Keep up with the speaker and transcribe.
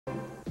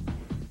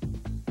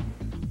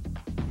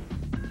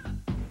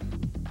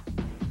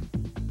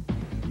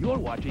You're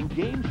watching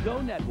Game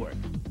Show Network.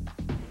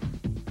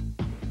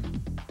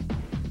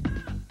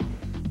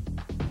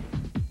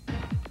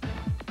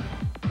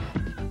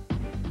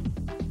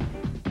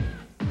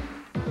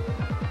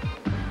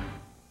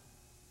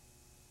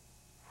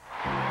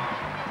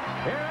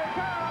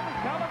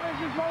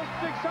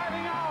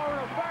 Exciting hour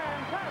of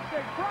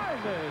fantastic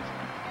prizes.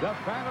 The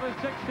fabulous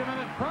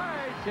 60-minute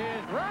prize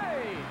is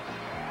right.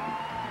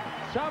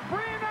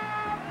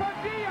 Sabrina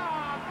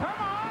Padilla,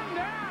 come on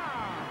down.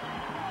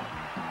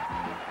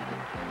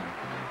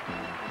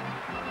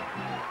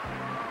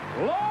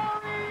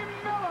 Lori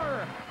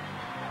Miller,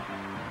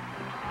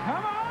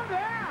 come on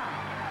down.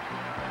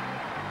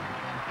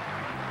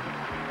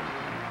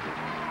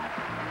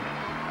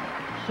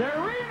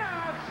 Serena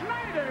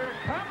Snyder,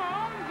 come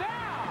on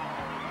down.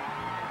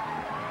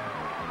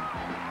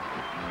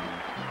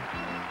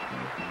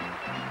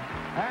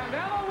 And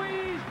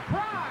Eloise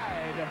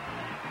Pride,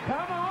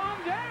 come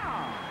on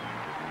down.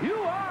 You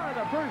are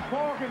the first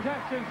 4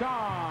 contestants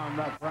on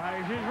The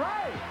Price is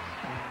Right.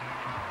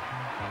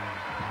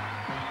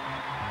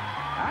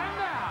 And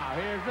now,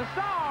 here's the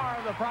star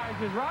of The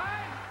Price is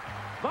Right,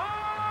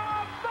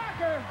 Bob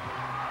Barker.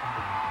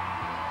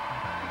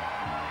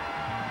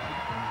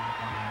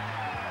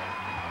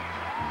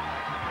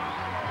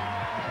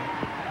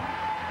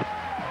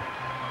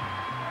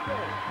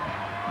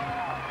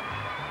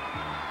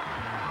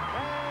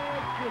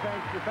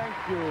 Thank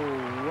you.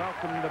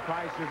 Welcome to The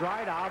Price is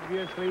Right.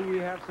 Obviously, we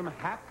have some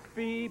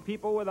happy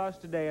people with us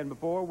today, and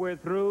before we're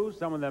through,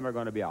 some of them are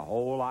going to be a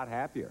whole lot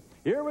happier.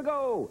 Here we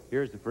go.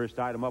 Here's the first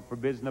item up for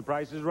bids, and The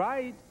Price is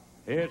Right.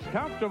 It's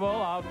comfortable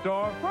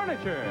outdoor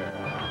furniture.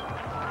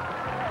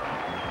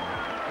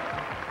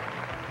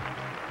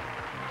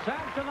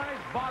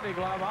 Samsonite Body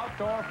Glove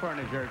outdoor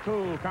furniture.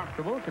 Cool,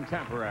 comfortable,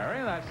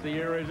 contemporary. That's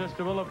the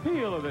irresistible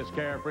appeal of this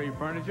carefree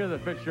furniture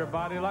that fits your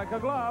body like a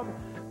glove.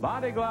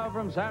 Body Glove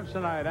from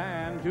Samsonite.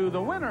 And to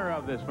the winner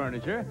of this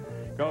furniture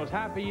goes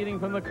Happy Eating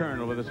from the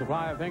Colonel with a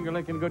supply of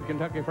finger-licking good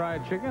Kentucky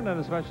Fried Chicken and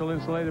a special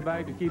insulated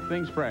bag to keep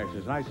things fresh.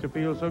 It's nice to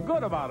feel so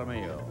good about a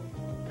meal.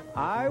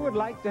 I would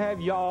like to have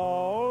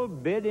y'all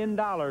bid in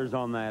dollars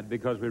on that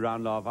because we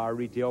round off our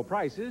retail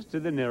prices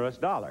to the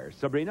nearest dollar.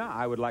 Sabrina,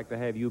 I would like to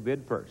have you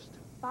bid first.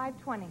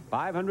 $520.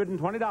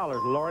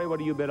 $520. Lori, what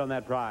do you bid on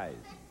that prize?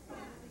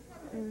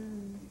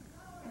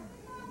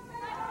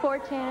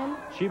 $410.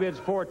 She bids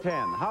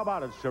 $410. How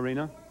about it,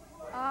 Serena?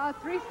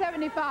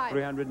 $375.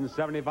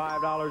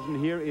 $375,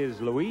 and here is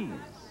Louise.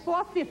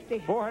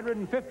 $450.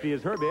 $450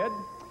 is her bid.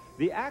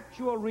 The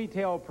actual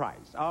retail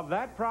price of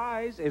that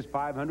prize is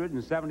 $575,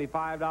 and Sabrina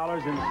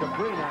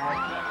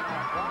has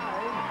that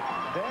prize.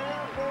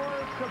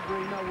 Therefore,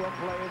 Sabrina will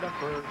play the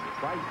first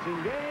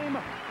pricing game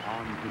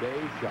on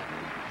today's show.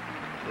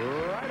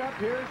 Right up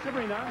here,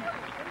 Sabrina.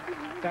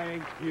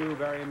 Thank you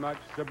very much,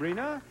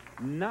 Sabrina.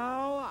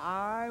 Now,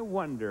 I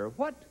wonder,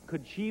 what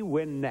could she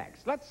win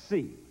next? Let's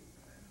see.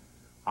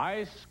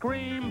 Ice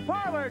cream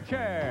parlor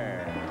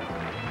chair.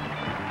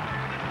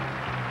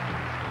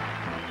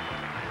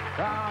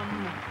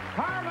 From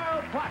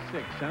Carmel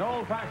Plastics, an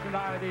old-fashioned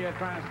idea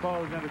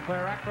transposed into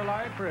clear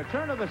acrylite for a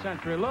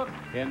turn-of-the-century look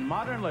in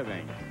modern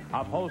living.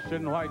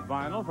 Upholstered in white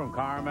vinyl from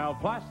Carmel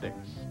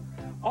Plastics.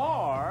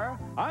 Or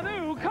a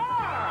new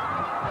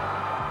car.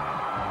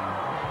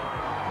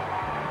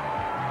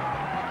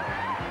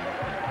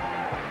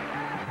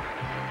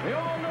 The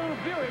all-new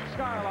Buick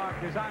Skylark,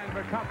 designed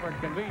for comfort,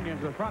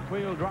 convenience, with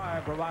front-wheel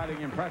drive,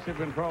 providing impressive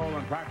control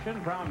and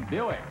traction from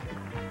Buick.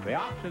 The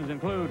options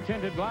include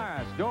tinted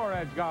glass, door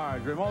edge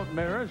guards, remote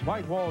mirrors,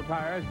 white wall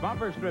tires,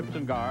 bumper strips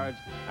and guards,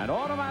 and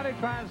automatic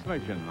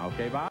transmission.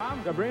 Okay,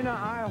 Bob? Sabrina,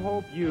 I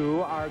hope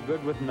you are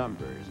good with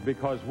numbers,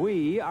 because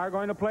we are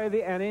going to play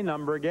the any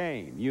number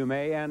game. You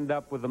may end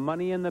up with the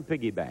money in the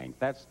piggy bank.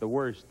 That's the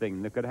worst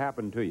thing that could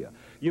happen to you.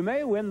 You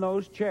may win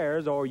those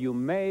chairs, or you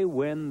may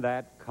win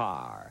that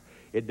car.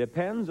 It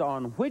depends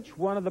on which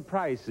one of the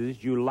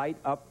prices you light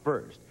up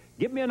first.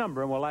 Give me a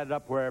number, and we'll light it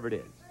up wherever it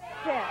is.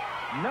 6.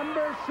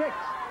 Number 6.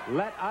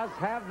 Let us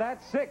have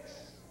that 6.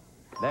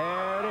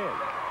 There it is.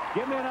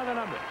 Give me another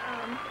number.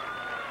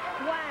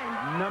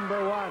 1.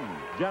 Number 1.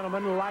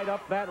 Gentlemen, light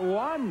up that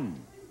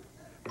 1.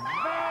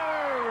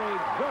 Very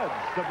good,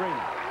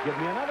 Sabrina. Give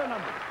me another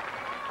number.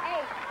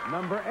 8.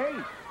 Number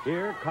 8.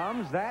 Here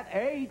comes that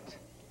 8.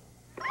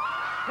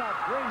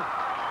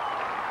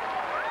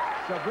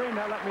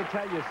 Sabrina, let me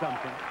tell you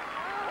something.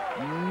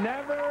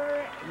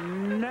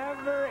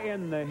 Never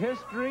in the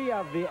history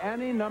of the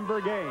any number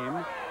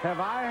game have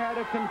I had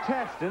a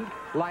contestant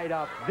light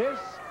up this,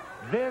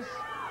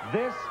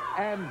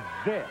 and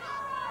this.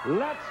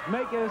 Let's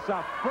make this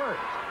a first.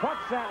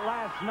 What's that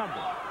last number?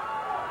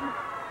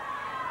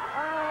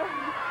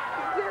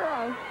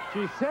 0.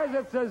 She says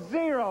it's a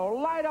 0.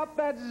 Light up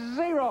that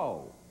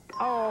 0.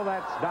 Oh,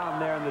 that's down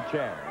there in the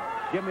chair.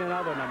 Give me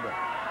another number.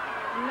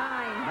 9.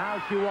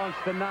 Now she wants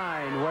the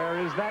 9. Where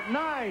is that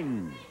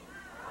 9?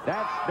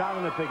 That's down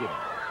in the piggy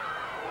bank.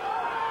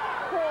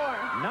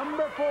 4.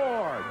 Number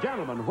 4.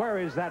 Gentlemen, where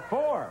is that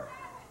 4?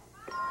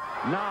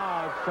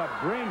 Now,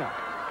 Sabrina,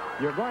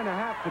 You're going to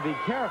have to be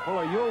careful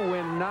or you'll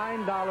win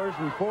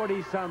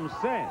 $9.40-some.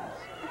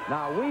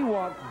 Now, we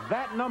want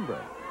that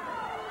number.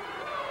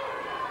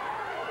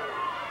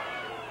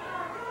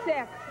 6.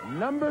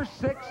 Number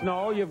 6.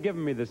 No, you've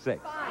given me the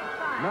 6.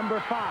 5.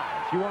 Number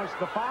 5. She wants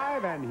the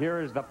 5, and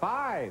here is the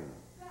 5.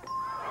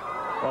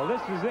 Well,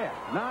 this is it.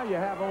 Now you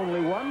have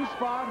only one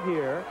spot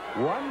here,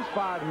 one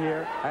spot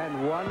here,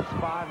 and one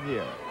spot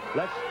here.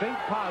 Let's think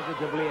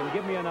positively and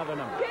give me another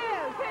number.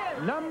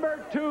 2. Number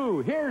 2.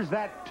 Here's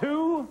that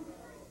 2.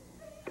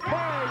 There you win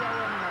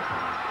the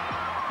car.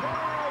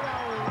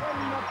 There you win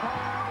the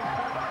car.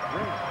 That's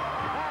great.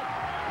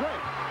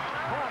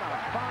 What a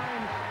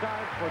fine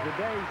start for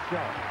today's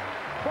show.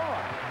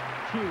 Boy,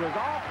 she was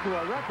off to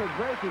a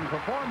record-breaking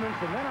performance,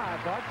 and then I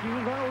thought she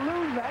was going to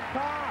lose that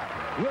car.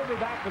 We'll be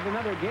back with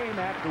another game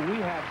after we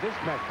have this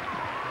message.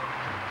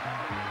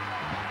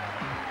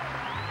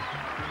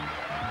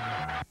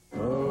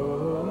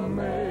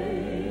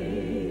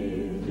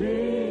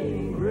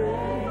 Amazing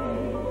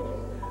grace,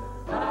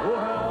 oh,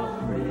 how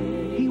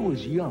sweet. He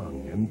was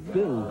young and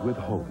filled with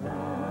hope.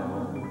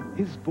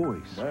 His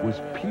voice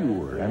was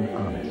pure and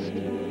honest.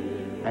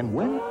 And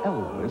when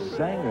Elvis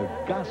sang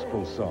a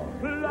gospel song,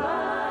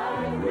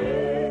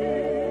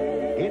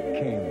 it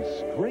came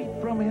straight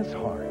from his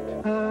heart.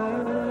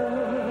 And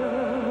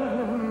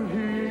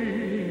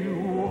he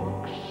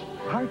walks.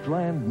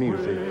 Heartland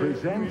Music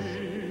presents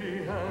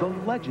the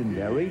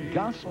legendary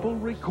gospel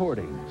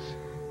recordings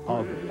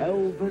of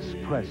Elvis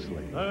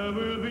Presley. There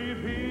will be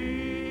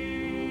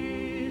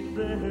peace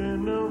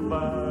and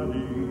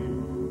nobody.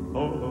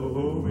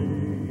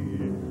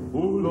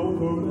 Oh,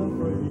 Lord, I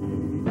pray.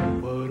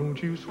 Why don't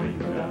you swing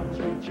down,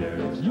 sweet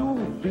cherry?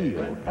 You'll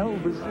feel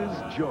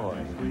Elvis's joy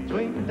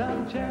Swing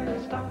down, cherry,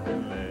 stop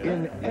and let.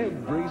 in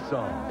every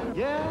song.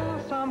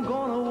 Yes, I'm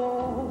gonna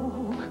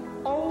walk,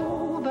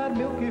 oh, that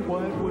milky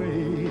white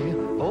way.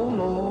 Oh,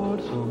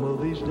 Lord, some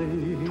of these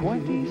days.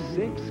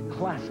 26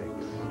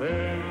 classics.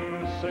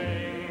 Then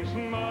sings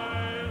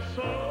my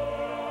soul,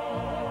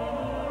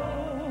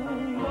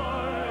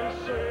 my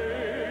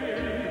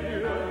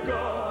Savior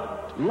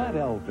God. Let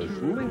Elvis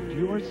lift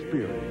your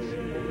spirits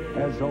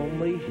as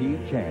only he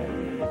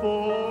can.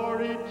 For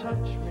he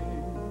touched me.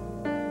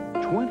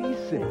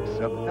 26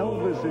 of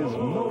Elvis's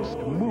most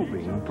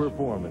moving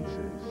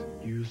performances.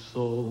 You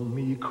saw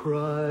me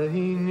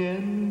crying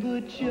in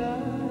the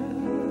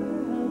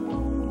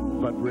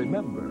child. But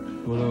remember,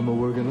 Well, I'm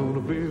working on a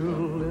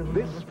building.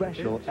 this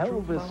special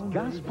Elvis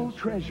Gospel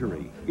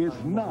Treasury is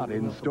not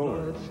in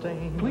stores.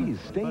 Please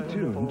stay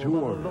tuned to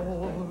order.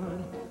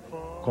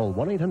 Call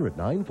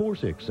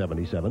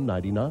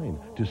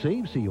 1-800-946-7799 to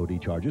save COD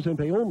charges and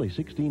pay only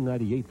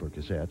 $16.98 for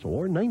cassettes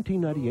or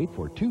 $19.98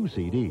 for 2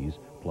 CDs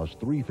plus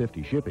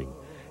 $3.50 shipping.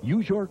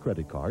 Use your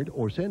credit card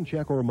or send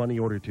check or money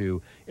order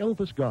to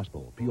Elvis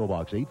Gospel, P.O.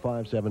 Box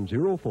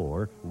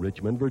 85704,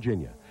 Richmond,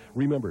 Virginia.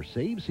 Remember,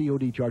 save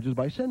COD charges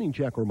by sending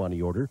check or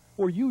money order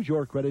or use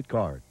your credit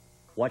card.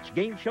 Watch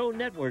Game Show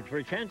Network for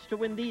a chance to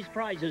win these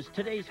prizes.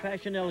 Today's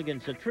Fashion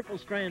Elegance, a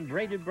triple-strand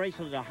braided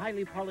bracelet, a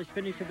highly polished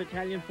finish of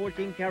Italian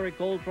 14-karat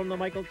gold from the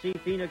Michael C.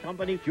 Fina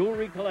Company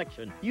Jewelry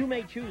Collection. You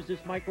may choose this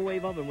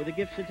microwave oven with a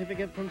gift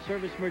certificate from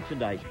Service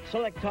Merchandise.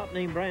 Select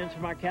top-name brands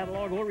from our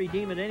catalog or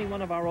redeem at any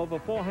one of our over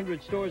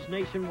 400 stores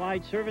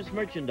nationwide. Service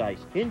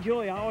Merchandise.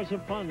 Enjoy hours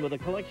of fun with a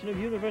collection of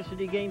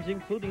university games,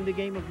 including the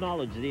Game of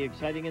Knowledge, the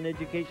exciting and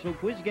educational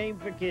quiz game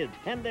for kids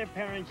and their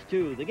parents,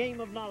 too. The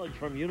Game of Knowledge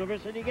from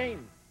University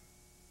Games.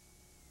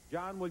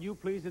 John, will you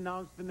please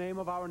announce the name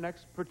of our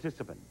next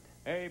participant?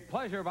 A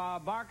pleasure,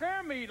 Bob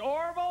Barker. Meet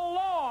Orville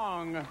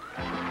Long.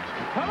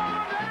 Come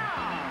on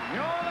down.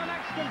 You're the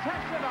next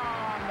contestant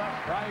on The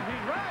Price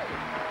is Right.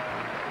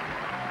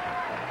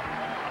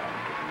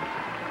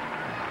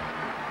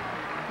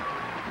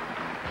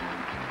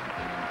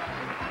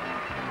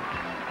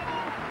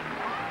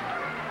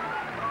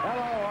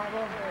 Hello,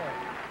 Orville.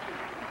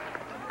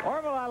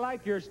 Orville, I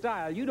like your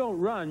style. You don't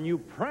run, you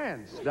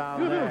prance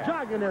down there.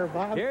 jogging there,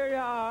 Bob. Here you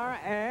are,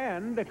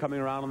 and coming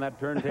around on that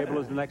turntable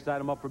is the next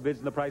item up for bids,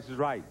 and the price is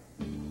right.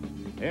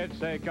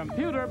 It's a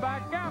computer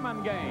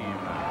backgammon game.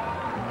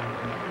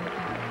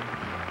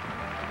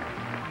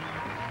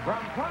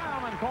 From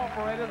Triumph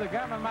Incorporated, the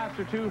Gammon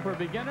Master 2 for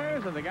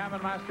beginners and the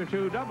Gammon Master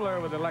 2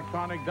 doubler with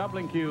electronic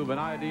doubling cube, an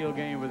ideal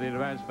game for the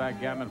advanced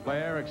backgammon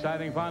player.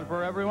 Exciting fun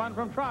for everyone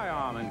from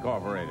Triumph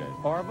Incorporated.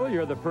 Orville,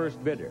 you're the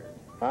first bidder.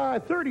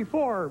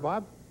 34,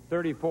 Bob.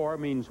 34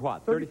 means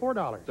what? $34.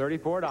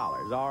 $34.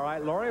 All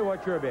right, Lori,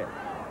 what's your bid?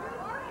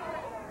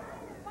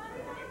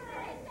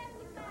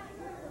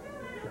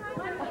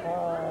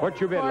 What's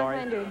your bid, Lori?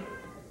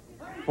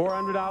 400.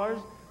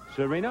 $400.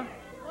 Serena?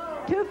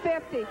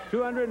 250.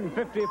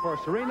 $250 for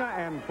Serena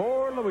and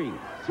for Louise.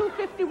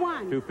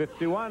 251.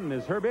 $251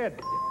 is her bid.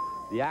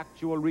 The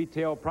actual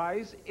retail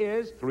price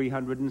is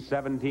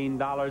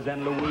 $317,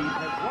 and Louise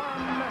has won.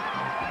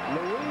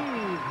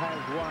 Louise has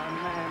won,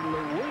 and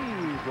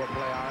Louise will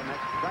play our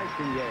next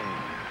pricing game.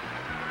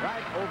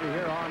 Right over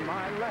here on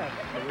my left,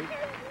 Louise.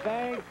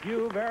 Thank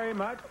you very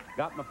much.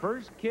 Got my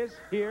first kiss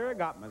here,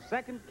 got my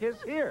second kiss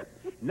here.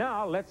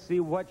 Now, let's see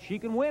what she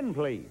can win,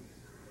 please.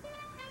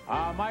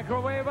 A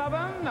microwave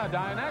oven, a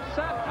dinette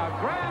set, a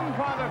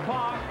grandfather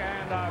clock,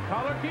 and a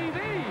color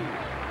TV.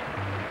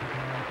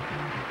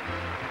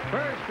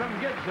 First from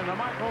Gibson, a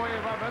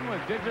microwave oven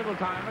with digital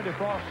timer,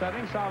 defrost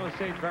setting,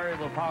 solid-state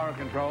variable power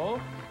control,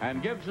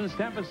 and Gibson's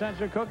Temperature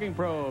Sensor cooking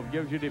probe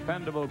gives you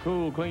dependable,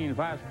 cool, clean,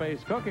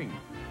 fast-paced cooking.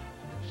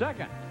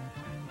 Second,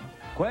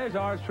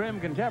 Quasar's trim,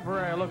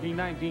 contemporary-looking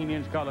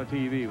 19-inch color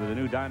TV with a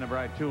new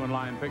Dynabright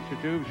 2-in-line picture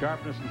tube,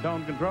 sharpness and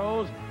tone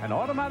controls, and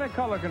automatic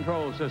color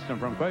control system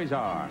from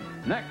Quasar.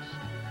 Next,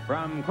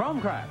 from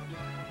Chromecraft,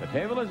 the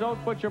table is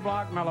oak butcher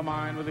block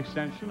melamine with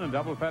extension and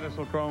double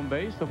pedestal chrome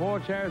base. The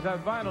 4 chairs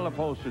have vinyl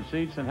upholstered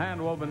seats and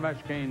hand-woven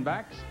mesh cane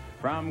backs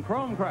from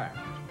Chromecraft.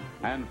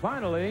 And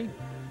finally,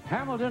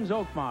 Hamilton's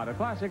Oakmont, a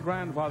classic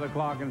grandfather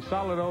clock in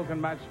solid oak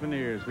and matched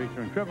veneers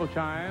featuring triple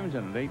chimes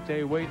and an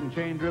 8-day weight and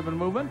chain-driven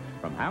movement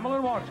from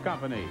Hamilton Watch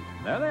Company.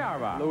 There they are,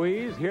 Bob.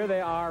 Louise, here they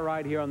are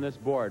right here on this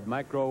board.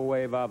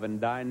 Microwave oven,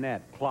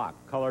 dinette, clock,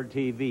 color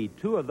TV.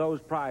 2 of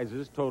those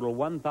prizes total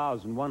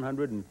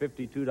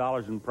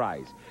 $1,152 in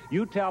price.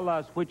 You tell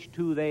us which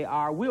 2 they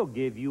are. We'll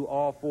give you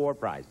all 4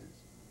 prizes.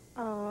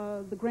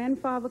 The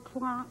grandfather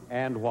clock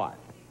And what?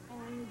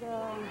 and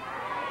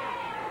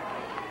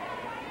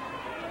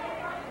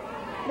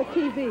the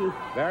TV.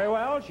 Very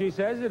well. She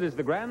says it is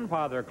the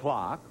grandfather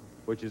clock,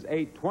 which is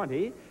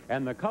 $820,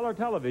 and the color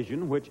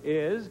television, which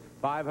is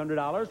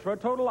 $500 for a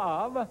total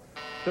of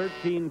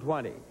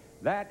 $1,320.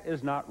 That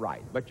is not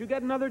right. But you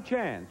get another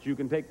chance. You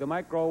can take the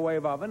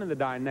microwave oven and the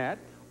dinette,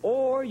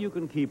 or you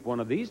can keep one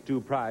of these 2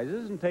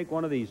 prizes and take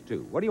one of these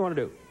 2. What do you want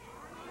to do?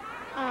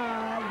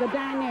 The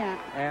dinette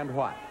And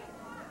what?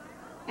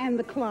 and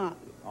the clock.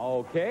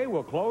 Okay,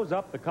 we'll close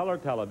up the color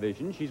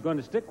television. She's going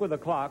to stick with the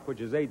clock,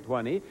 which is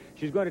 $820.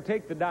 She's going to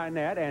take the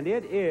dinette, and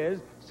it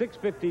is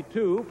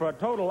 $652 for a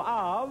total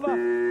of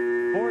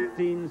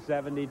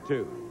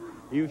 $1,472.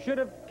 You should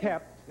have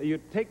kept, you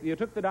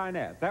took the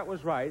dinette. That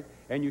was right,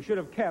 and you should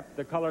have kept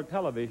the color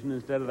television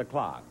instead of the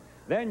clock.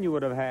 Then you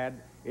would have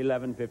had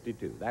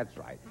 $1,152. That's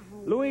right.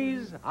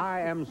 Louise,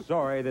 I am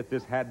sorry that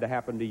this had to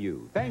happen to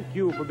you. Thank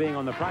you for being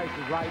on The Price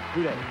is Right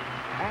today.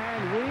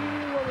 And we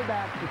will be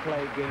back to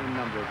play game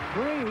number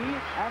 3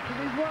 after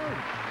these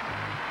words.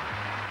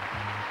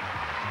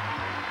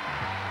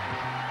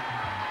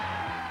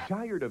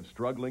 Tired of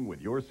struggling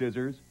with your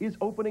scissors? Is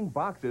opening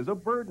boxes a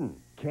burden?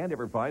 Can't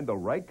ever find the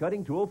right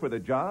cutting tool for the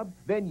job?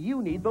 Then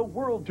you need the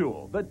World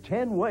Tool, the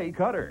 10-way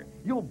cutter.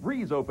 You'll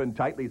breeze open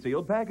tightly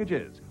sealed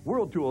packages.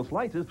 World Tool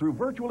slices through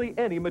virtually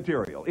any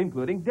material,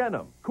 including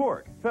denim,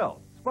 cork,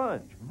 felt,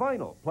 sponge,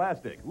 vinyl,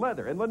 plastic,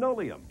 leather, and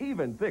linoleum,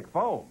 even thick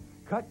foam.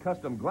 Cut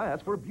custom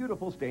glass for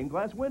beautiful stained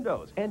glass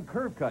windows, and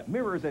curve cut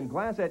mirrors and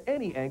glass at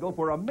any angle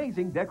for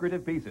amazing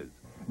decorative pieces.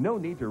 No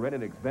need to rent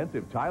an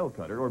expensive tile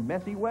cutter or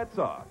messy wet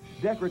saw.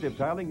 Decorative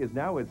tiling is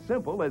now as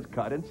simple as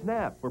cut and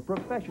snap for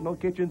professional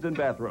kitchens and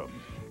bathrooms.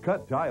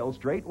 Cut tiles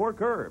straight or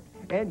curved,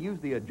 and use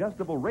the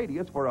adjustable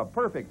radius for a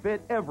perfect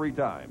fit every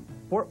time.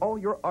 For all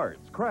your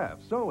arts,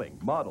 crafts, sewing,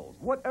 models,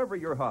 whatever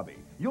your hobby,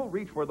 you'll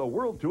reach for the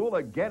World Tool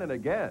again and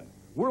again.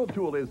 World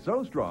Tool is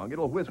so strong,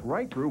 it'll whisk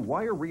right through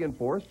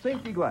wire-reinforced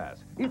safety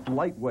glass. It's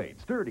lightweight,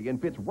 sturdy, and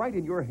fits right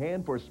in your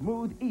hand for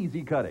smooth,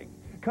 easy cutting.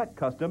 Cut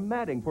custom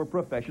matting for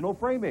professional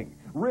framing.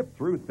 Rip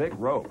through thick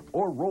rope,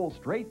 or roll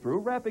straight through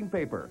wrapping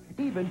paper.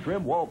 Even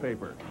trim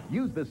wallpaper.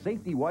 Use the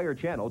safety wire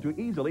channel to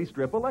easily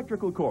strip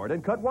electrical cord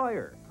and cut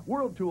wire.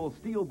 World Tool's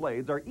steel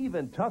blades are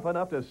even tough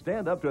enough to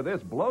stand up to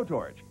this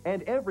blowtorch.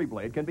 And every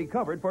blade can be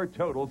covered for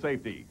total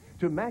safety.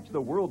 To match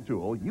the World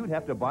Tool, you'd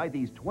have to buy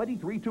these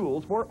 23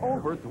 tools for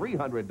over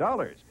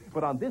 $300.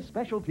 But on this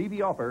special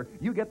TV offer,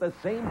 you get the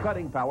same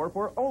cutting power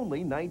for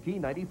only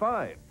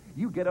 $19.95.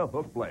 You get a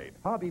hook blade,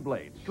 hobby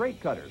blade,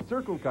 straight cutter,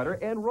 circle cutter,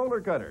 and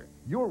roller cutter.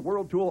 Your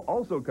World Tool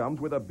also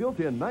comes with a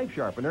built-in knife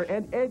sharpener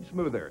and edge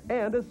smoother,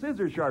 and a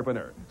scissor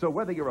sharpener. So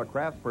whether you're a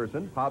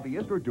craftsperson,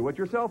 hobbyist, or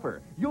do-it-yourselfer,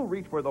 you'll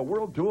reach for the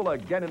World Tool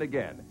again and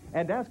again.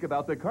 And ask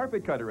about the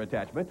carpet cutter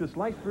attachment to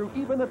slice through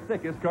even the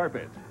thickest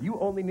carpets. You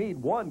only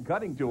need one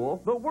cutting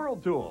tool, the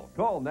World Tool.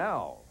 Call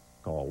now.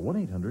 Call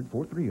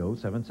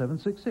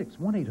 1-800-430-7766.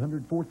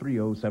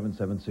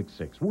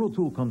 1-800-430-7766. World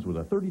Tool comes with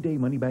a 30-day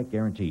money-back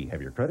guarantee.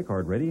 Have your credit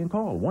card ready and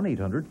call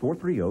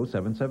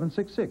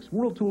 1-800-430-7766.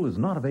 World Tool is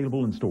not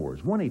available in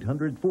stores.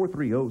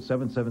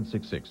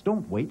 1-800-430-7766.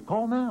 Don't wait.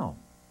 Call now.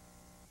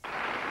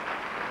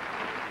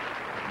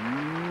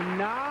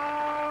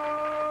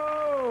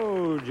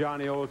 Now,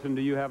 Johnny Olson,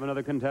 do you have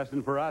another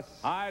contestant for us?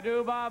 I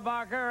do, Bob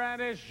Barker, and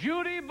it's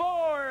Judy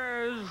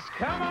Bores.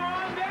 Come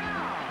on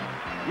down.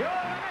 You're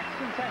the next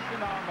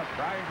contestant on The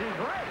Price is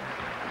Right.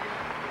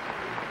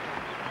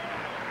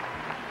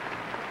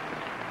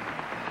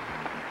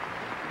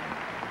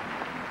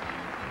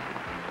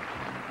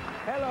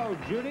 Hello,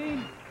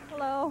 Judy.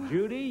 Hello.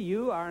 Judy,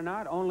 you are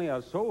not only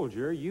a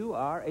soldier, you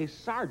are a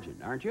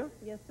sergeant, aren't you?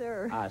 Yes,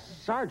 sir. A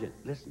sergeant.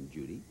 Listen,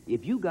 Judy,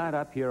 if you got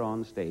up here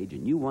on stage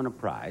and you won a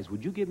prize,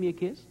 would you give me a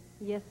kiss?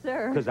 Yes,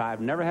 sir. Because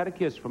I've never had a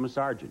kiss from a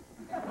sergeant.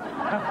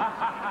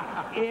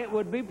 It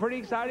would be pretty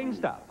exciting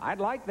stuff. I'd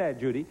like that,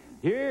 Judy.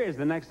 Here is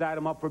the next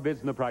item up for bids,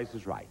 and the price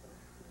is right.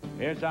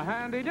 It's a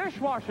handy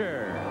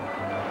dishwasher.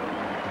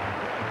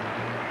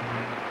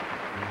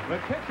 The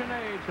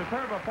KitchenAid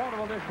Superb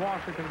Affordable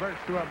Dishwasher converts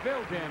to a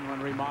built-in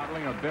when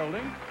remodeling a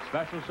building.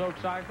 Special soak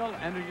cycle,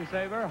 energy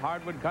saver,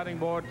 hardwood cutting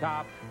board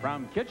top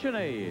from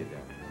KitchenAid.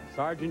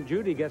 Sergeant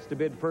Judy gets to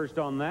bid first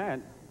on that.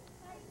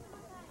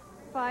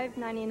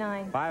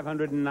 $5.99.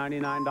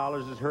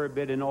 $599 is her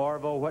bid in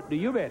Orville. What do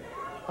you bid?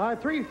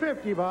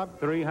 $350, Bob.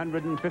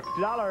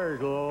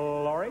 $350.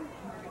 Lori?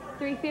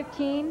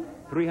 $315.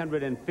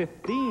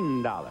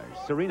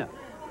 $315. Serena?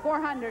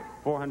 $400.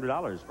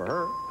 $400 for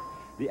her.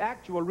 The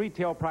actual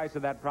retail price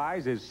of that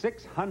prize is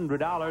 $600, and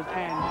Judy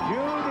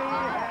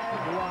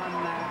has won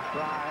that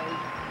prize.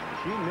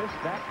 She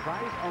missed that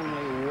price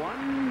only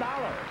 $1.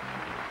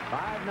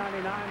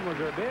 $5.99 was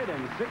her bid,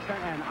 and $600,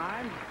 and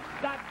I'm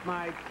got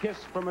my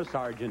kiss from a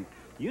sergeant.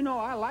 You know,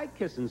 I like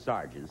kissing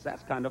sergeants.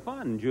 That's kind of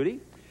fun,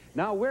 Judy.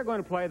 Now, we're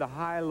going to play the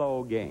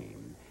high-low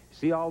game.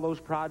 See all those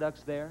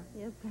products there?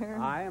 Yes, sir.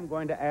 I am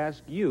going to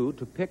ask you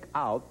to pick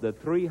out the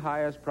 3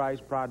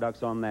 highest-priced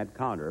products on that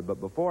counter.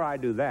 But before I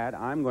do that,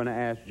 I'm going to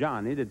ask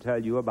Johnny to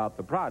tell you about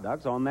the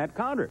products on that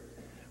counter.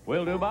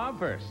 We'll do Bob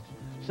first.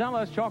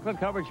 Cella's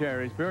chocolate-covered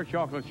cherries, pure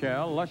chocolate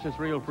shell, luscious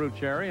real fruit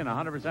cherry, and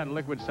 100%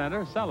 liquid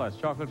center. Cella's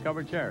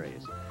chocolate-covered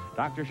cherries.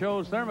 Dr.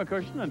 Scholl's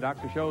Thermocushion and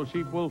Dr. Scholl's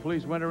Sheep Wool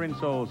Fleece Winter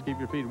Insoles keep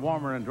your feet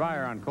warmer and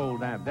drier on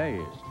cold, damp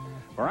days.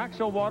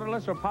 Baraxo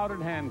waterless or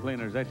powdered hand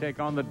cleaners. They take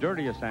on the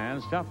dirtiest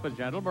hands. Tough but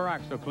gentle,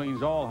 Baraxo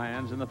cleans all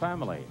hands in the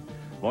family.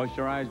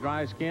 Moisturize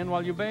dry skin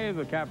while you bathe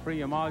with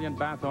Capri Emollient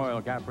Bath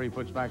Oil. Capri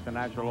puts back the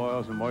natural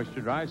oils and moisture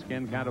dry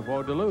skin can't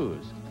afford to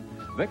lose.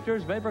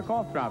 Victor's Vapor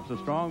Cough Drops are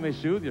strong. They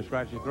soothe your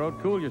scratchy throat,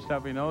 cool your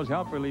stuffy nose,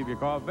 help relieve your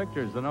cough.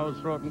 Victor's, the nose,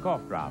 throat, and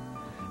cough drop.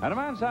 And a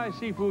man-sized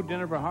seafood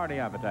dinner for hearty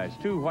appetites.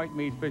 2 white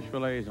meat fish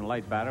fillets and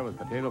light batter with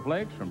potato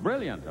flakes from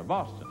Brilliant of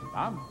Boston.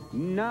 Bob?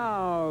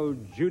 Now,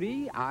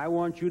 Judy, I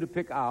want you to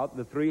pick out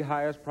the 3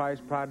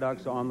 highest-priced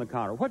products on the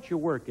counter. What's your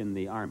work in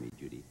the Army,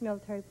 Judy?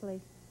 Military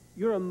police.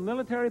 You're a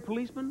military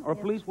policeman or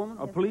Yes. policewoman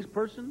or Yes. police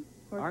person?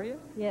 Are you?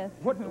 Yes.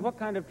 What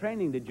kind of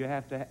training did you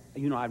have to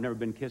You know, I've never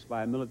been kissed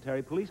by a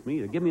military policeman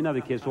either. Give me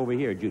another kiss over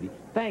here, Judy.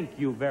 Thank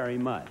you very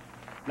much.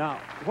 Now,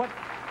 what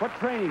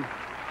training?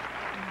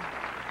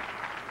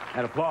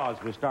 That applause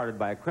was started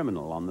by a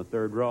criminal on the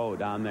 3rd row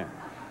down there.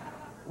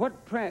 What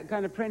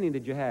kind of training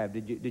did you have?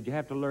 Did you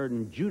have to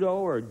learn judo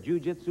or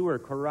jiu-jitsu or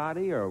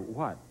karate or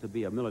what to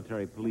be a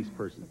military police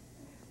person?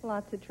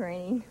 Lots of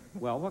training.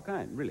 Well, what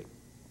kind, really?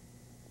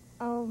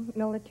 Oh,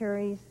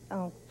 militaries.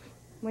 Oh,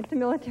 went to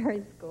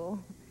military school.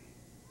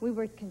 We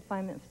worked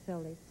confinement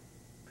facilities,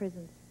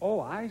 prisons. Oh,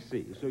 I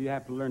see. So you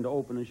have to learn to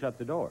open and shut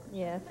the doors.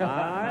 Yes.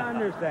 I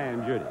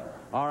understand, Judy.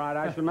 All right,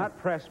 I shall not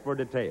press for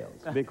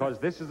details because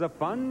this is a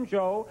fun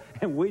show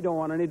and we don't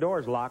want any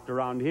doors locked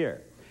around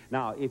here.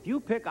 Now, if you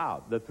pick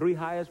out the 3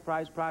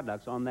 highest-priced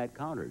products on that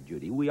counter,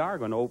 Judy, we are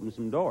going to open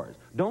some doors.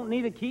 Don't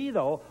need a key,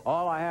 though.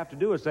 All I have to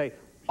do is say,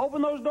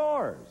 open those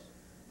doors.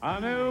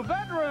 A new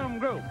bedroom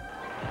group.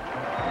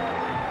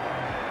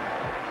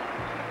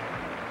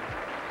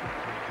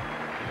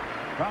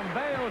 From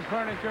Bales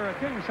Furniture, a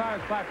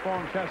king-size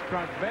platform chest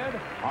trunk bed,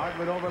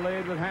 hardwood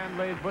overlaid with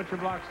hand-laid butcher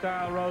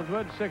block-style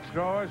rosewood, 6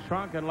 drawers,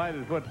 trunk, and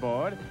lighted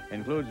footboard.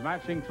 Includes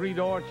matching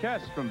 3-door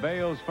chests from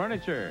Bales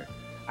Furniture.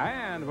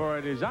 And for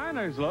a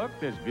designer's look,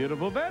 this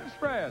beautiful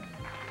bedspread.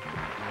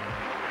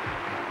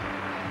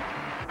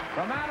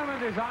 From Animal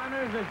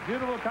Designers, this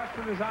beautiful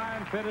custom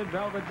design fitted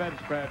velvet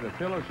bedspread with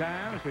pillow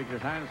shams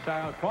features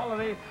hand-styled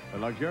quality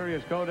with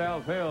luxurious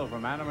Codell fill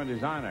from Animal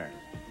Designer.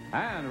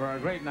 And for a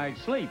great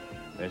night's sleep,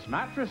 this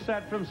mattress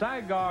set from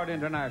Sagard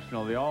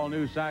International, the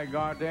all-new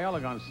Sagard de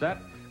Elegance set,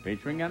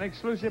 featuring an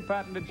exclusive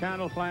patented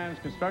channel flange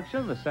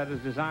construction. The set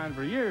is designed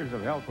for years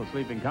of healthful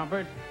sleeping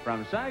comfort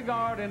from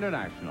Sagard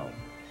International.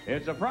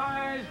 It's a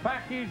prize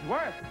package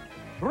worth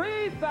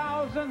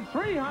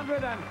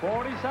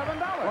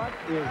 $3,347. What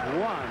is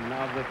one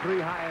of the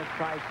 3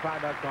 highest-priced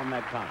products on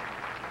that counter?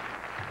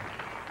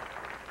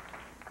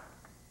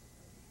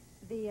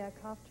 The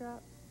cough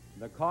drops.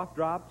 The cough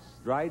drops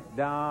right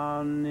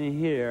down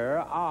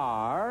here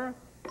are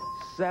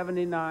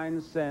 79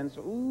 cents.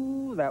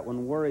 Ooh, that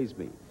one worries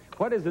me.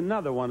 What is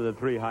another one of the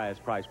 3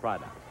 highest-priced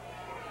products?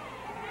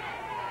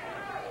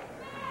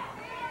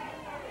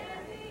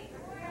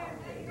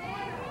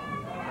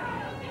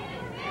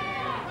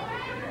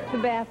 The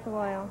bath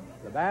oil.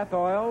 The bath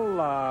oil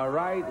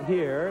right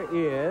here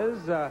is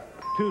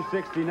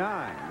 $2.69.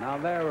 Now,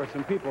 there were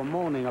some people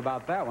moaning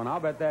about that one. I'll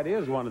bet that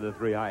is one of the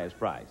 3 highest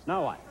priced.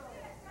 Now what?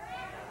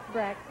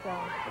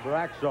 Braxol.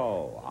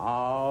 Braxol.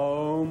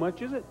 How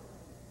much is it?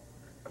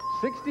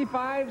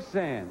 65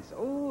 cents.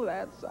 Oh,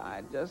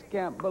 I just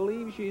can't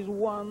believe she's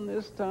won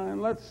this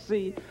time. Let's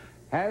see.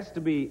 Has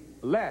to be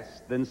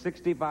less than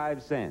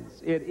 65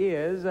 cents. It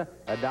is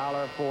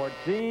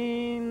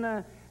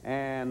 $1.14.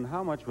 And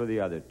how much were the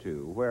other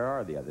 2? Where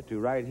are the other 2?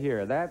 Right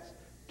here. That's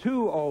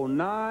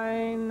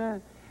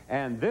 $2.09.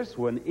 And this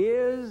one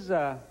is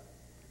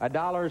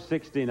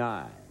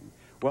 $1.69.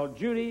 Well,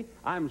 Judy,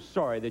 I'm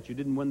sorry that you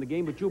didn't win the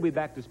game, but you'll be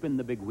back to spin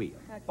the big wheel.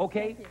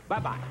 Okay?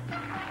 Bye-bye.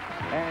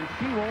 And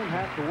she won't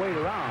have to wait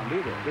around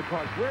either,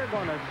 because we're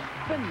going to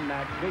spin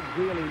that big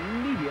wheel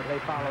immediately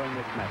following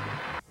this message.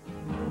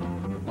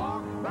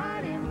 Walk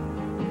right in,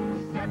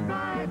 sit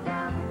right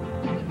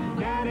down.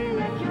 Daddy,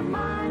 let your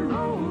mind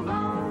roll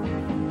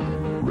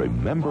on.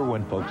 Remember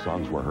when folk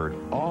songs were heard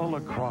all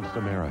across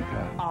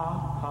America?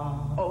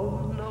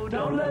 Oh, no,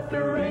 don't let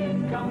the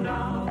rain come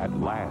down. At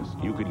last,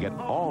 you could get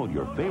all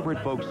your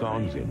favorite folk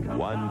songs in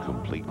one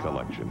complete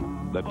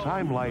collection. The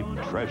Time Life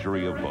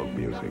Treasury of Folk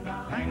Music.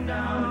 Hang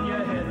down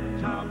your head,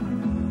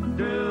 Tom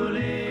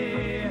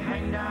Dooley.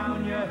 Hang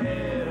down your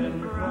head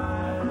and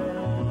cry.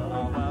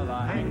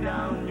 Hang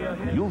down your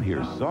head. You'll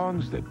hear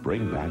songs that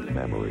bring back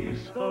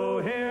memories. So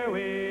here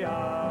we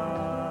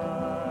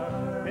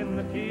are in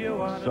the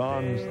Tijuana.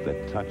 Songs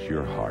that touch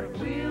your heart.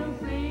 We'll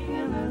sing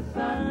in the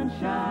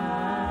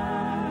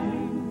sunshine.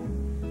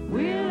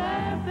 We'll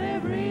laugh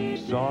every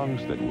day.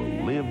 Songs that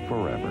will live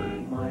forever.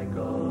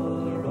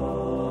 Michael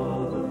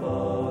rows the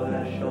boat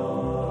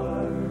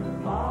ashore.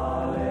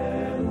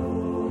 Hallelujah.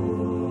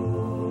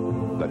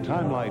 The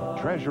Time Life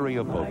Treasury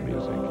of Folk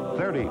Music.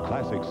 30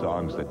 classic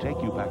songs that take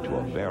you back to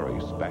a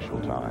very special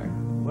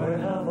time. Where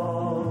have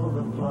all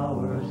the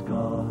flowers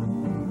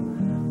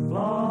gone?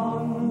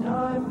 Long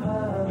time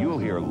past. You'll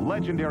hear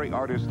legendary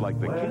artists like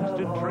the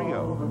Kingston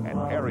Trio and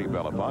Harry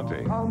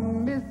Belafonte.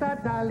 Come,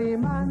 Mr.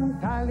 Tallyman,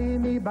 tally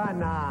me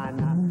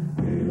banana.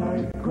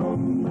 Daylight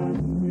come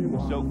and me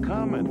want. So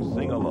come and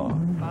sing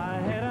along. I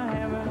had a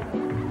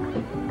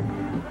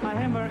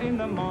hammer in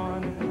the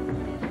morning.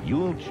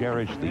 You'll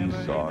cherish these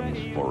songs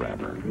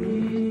forever.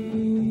 Breeze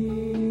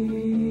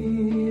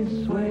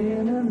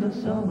swaying in the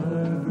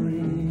summer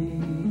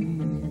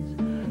breeze,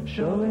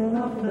 showing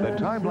off The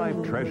Time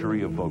Life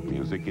Treasury of Folk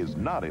Music is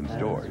not in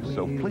stores,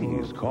 so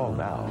please call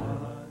now.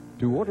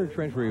 To order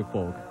Treasury of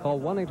Folk, call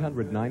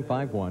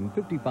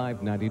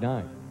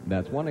 1-800-951-5599.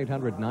 That's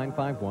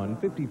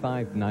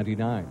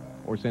 1-800-951-5599.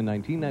 Or send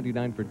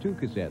 $19.99 for 2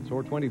 cassettes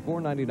or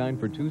 $24.99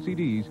 for 2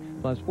 CDs,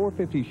 plus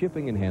 $4.50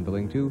 shipping and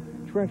handling to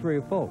Treasury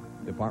of Folk,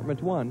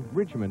 Department 1,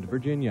 Richmond,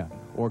 Virginia.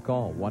 Or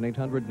call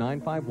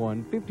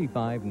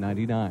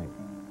 1-800-951-5599.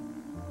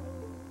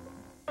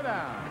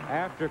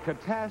 After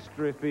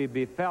catastrophe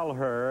befell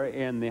her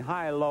in the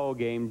high-low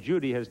game,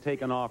 Judy has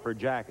taken off her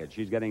jacket.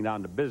 She's getting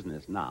down to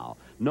business now.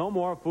 No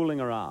more fooling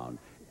around.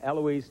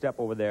 Eloise, step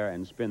over there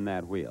and spin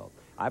that wheel.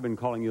 I've been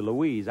calling you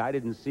Louise. I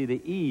didn't see the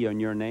E on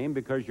your name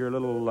because your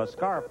little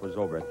scarf was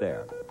over it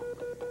there.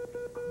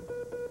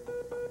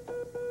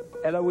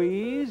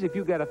 Eloise, if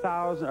you get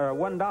 $1,000 or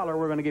 $1,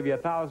 we're going to give you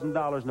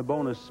 $1,000 in a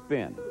bonus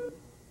spin.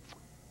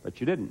 But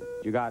you didn't.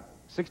 You got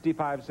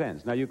 65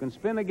 cents. Now, you can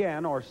spin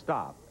again or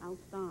stop. I'll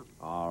stop.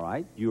 All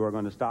right. You are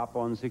going to stop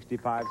on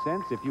 65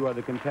 cents. If you are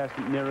the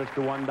contestant nearest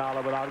to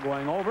 $1 without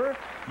going over,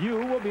 you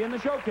will be in the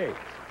showcase.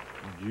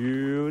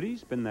 Judy,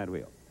 spin that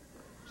wheel.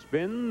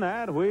 Spin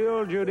that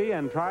wheel, Judy,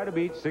 and try to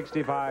beat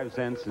 65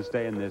 cents and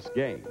stay in this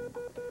game.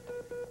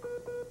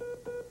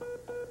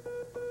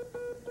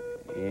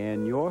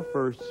 In your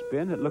first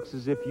spin, it looks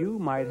as if you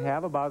might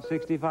have about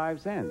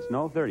 65 cents.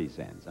 No, 30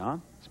 cents, huh?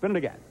 Spin it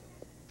again.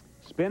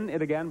 Spin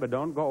it again, but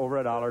don't go over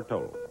 $1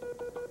 total.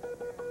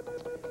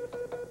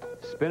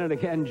 Spin it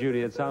again,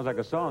 Judy. It sounds like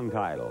a song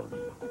title.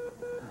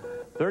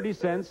 30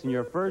 cents in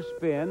your first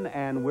spin,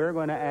 and we're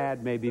going to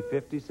add maybe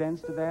 50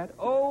 cents to that.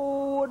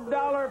 Oh,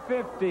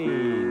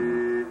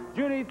 $1.50.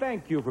 Judy,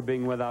 thank you for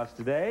being with us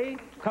today.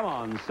 Come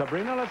on,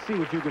 Sabrina, let's see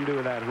what you can do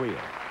with that wheel.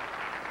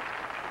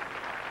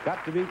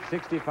 Got to beat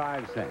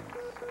 65 cents.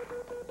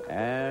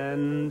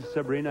 And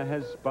Sabrina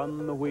has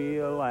spun the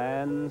wheel,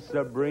 and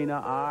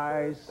Sabrina,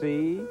 I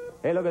see.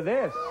 Hey, look at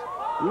this.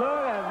 Look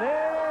at this.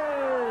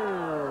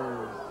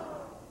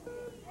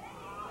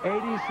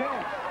 80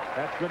 cents.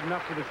 That's good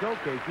enough for the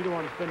showcase. You don't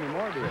want to spend any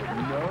more, do you?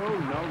 No,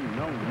 no,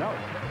 no, no.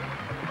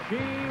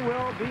 She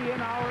will be in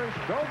our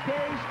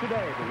showcase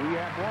today, but we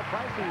have more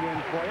pricing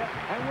games for you,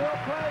 and we'll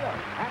play them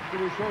after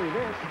we show you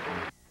this.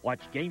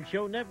 Watch Game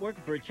Show Network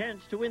for a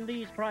chance to win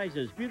these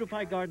prizes.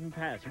 Beautify Garden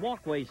Pass,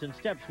 walkways and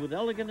steps with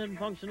elegant and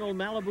functional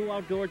Malibu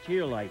outdoor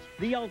cheer lights.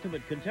 The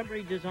ultimate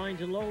contemporary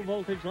designs and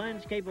low-voltage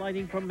landscape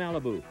lighting from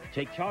Malibu.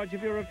 Take charge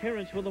of your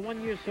appearance with a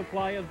 1-year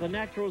supply of the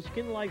natural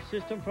Skin Life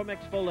system from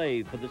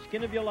Exfoliate. For the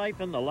skin of your life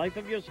and the life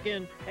of your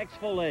skin,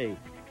 Exfoliate.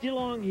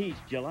 DeLong Heath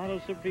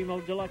Gelato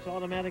Supremo Deluxe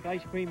Automatic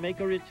Ice Cream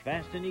Maker. It's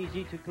fast and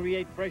easy to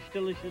create fresh,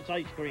 delicious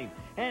ice cream.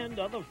 And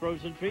other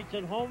frozen treats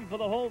at home for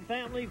the whole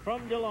family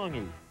from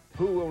DeLonghi.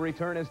 Who will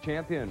return as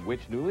champion?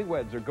 Which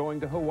newlyweds are going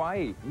to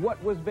Hawaii?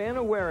 What was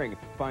Vanna wearing?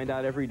 Find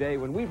out every day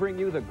when we bring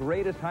you the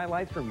greatest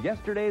highlights from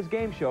yesterday's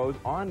game shows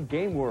on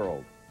Game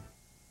World.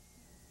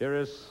 Here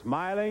is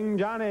Smiling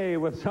Johnny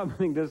with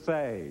something to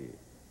say.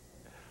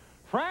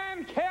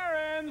 Fran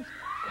Cairns,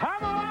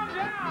 come on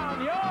down.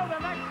 You're the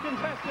next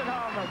contestant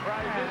on the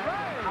Price is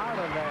Right. Out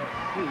of that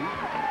seat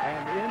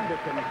and into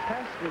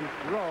contestant's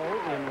row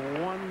in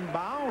one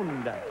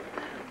bound.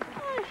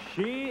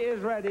 She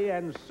is ready,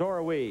 and so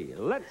are we.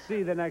 Let's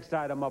see the next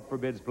item up for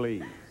bids,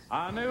 please.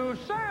 A new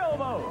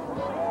sailboat.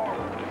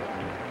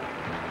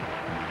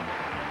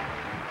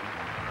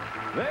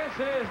 This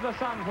is the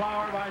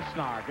Sunflower by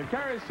Snark. It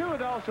carries 2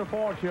 adults or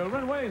 4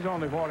 children, weighs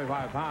only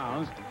 45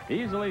 pounds.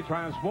 Easily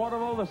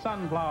transportable, the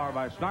Sunflower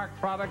by Snark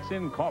Products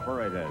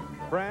Incorporated.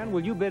 Fran,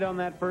 will you bid on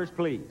that first,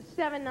 please?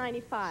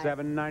 $7.95.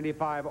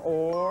 $7.95.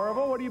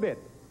 Orville, what do you bid?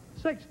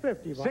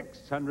 $650, Bob.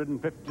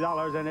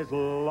 $650, and it's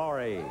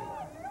Laurie.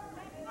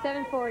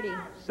 $7.40.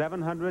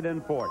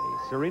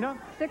 $740. Serena?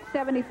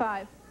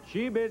 $675.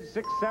 She bids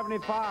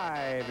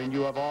 $675, and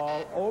you have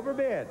all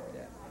overbid.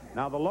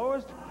 Now, the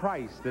lowest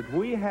price that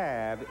we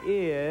have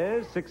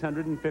is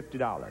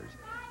 $650.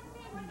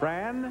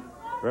 Fran,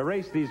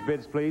 erase these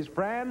bids, please.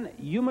 Fran,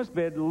 you must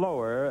bid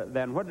lower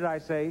than, what did I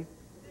say?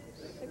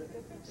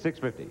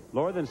 $650.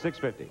 Lower than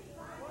 $650.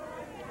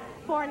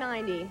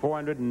 $490.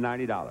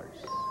 $490.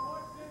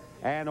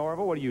 And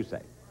Orville, what do you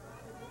say?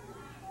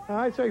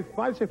 I'd say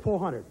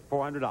 $400.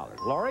 $400.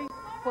 Laurie?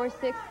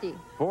 $460.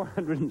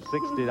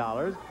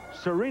 $460.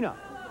 Serena?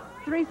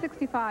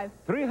 $365.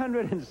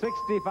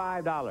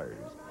 $365.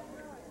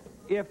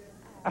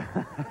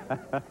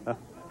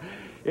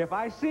 If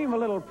I seem a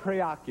little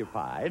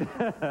preoccupied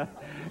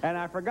and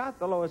I forgot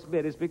the lowest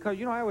bid, it's because,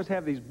 you know, I always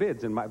have these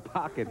bids in my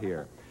pocket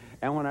here.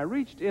 And when I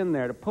reached in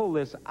there to pull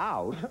this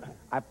out,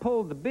 I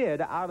pulled the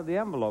bid out of the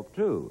envelope,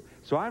 too.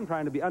 So I'm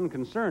trying to be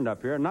unconcerned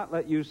up here and not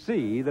let you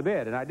see the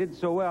bid. And I did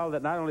so well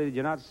that not only did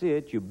you not see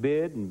it, you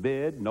bid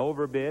and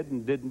overbid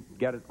and didn't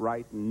get it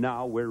right. And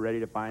now we're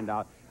ready to find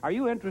out. Are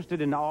you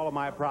interested in all of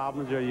my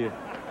problems, or are you...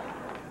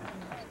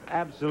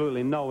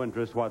 Absolutely no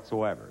interest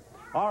whatsoever.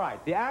 All right,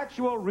 the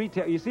actual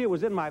retail, you see, it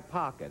was in my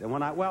pocket, and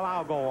when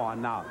I'll go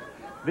on now.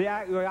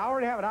 I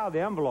already have it out of the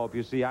envelope,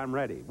 you see, I'm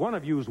ready. One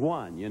of you's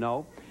won, you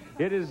know.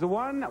 It is the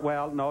one,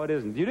 well, no, it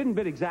isn't. You didn't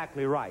bid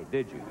exactly right,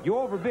 did you? You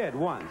overbid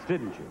once,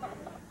 didn't you?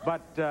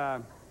 But,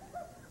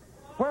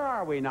 where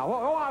are we now?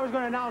 Oh, I was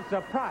going to announce the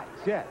price,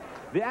 yes.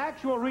 The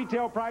actual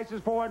retail price is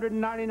 $499,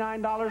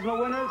 and the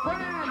winner is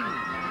Fran.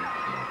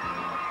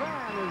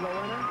 Fran is the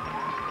winner.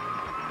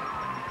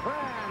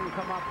 Fran,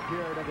 come up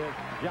here to this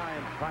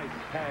giant price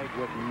tag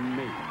with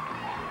me.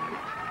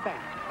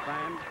 Thanks,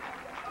 Fran.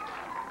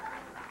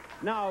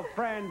 Now,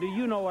 Fran, do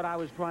you know what I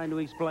was trying to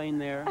explain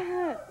there?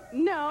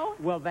 No.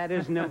 Well, that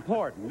isn't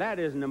important. That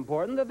isn't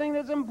important. The thing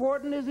that's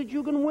important is that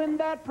you can win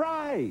that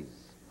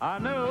prize. A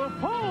new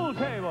pool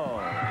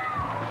table.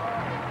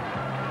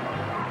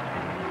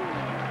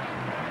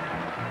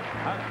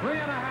 A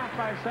 3.5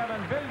 by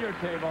 7 billiard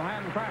table,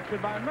 handcrafted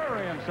by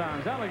Murray &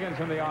 Sons. Elegance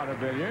in the art of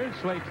billiards.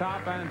 Slate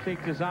top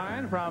antique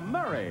design from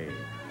Murray.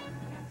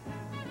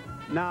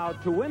 Now,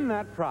 to win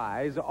that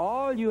prize,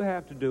 all you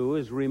have to do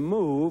is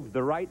remove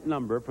the right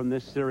number from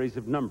this series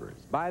of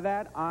numbers. By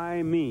that,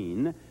 I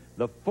mean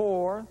the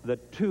 4, the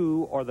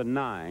 2, or the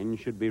 9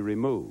 should be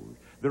removed.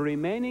 The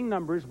remaining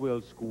numbers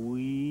will squeeze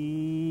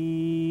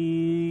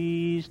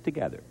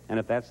together. And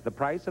if that's the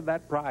price of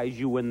that prize,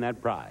 you win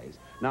that prize.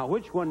 Now,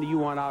 which one do you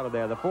want out of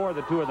there, the 4,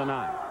 the 2, or the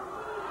 9?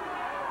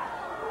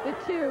 The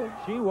 2.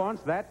 She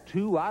wants that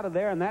 2 out of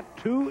there, and that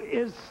 2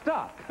 is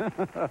stuck.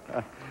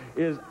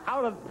 Is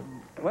out of...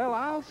 Well,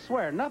 I'll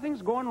swear,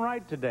 nothing's going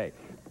right today.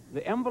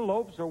 The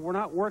envelopes were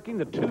not working.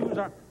 The 2s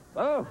are...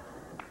 Oh,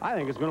 I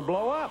think it's going to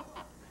blow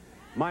up.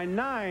 My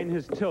 9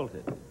 has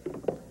tilted.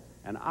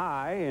 And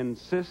I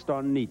insist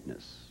on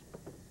neatness.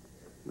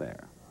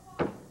 There.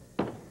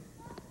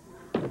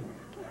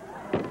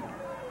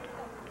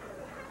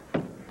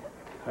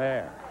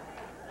 There.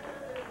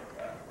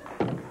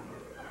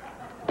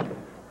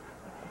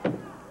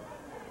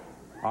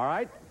 All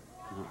right?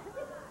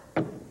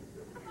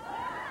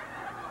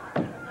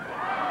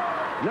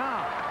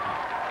 Now,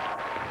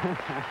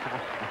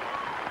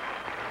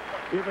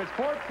 if it's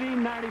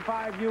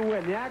 $14.95, you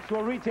win. The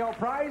actual retail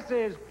price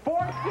is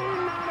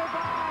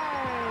 $1,495.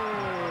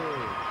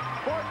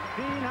 $1,495.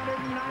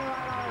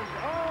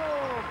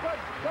 Oh, good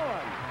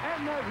going.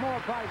 And there's more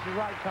Prices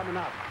Right coming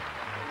up.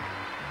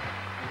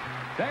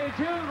 Stay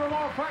tuned for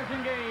more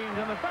pricing games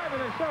and the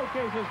fabulous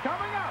showcases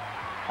coming up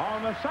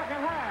on the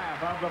second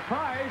half of The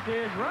Price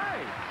is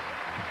Right.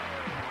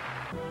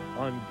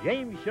 On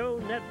Game Show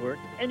Network,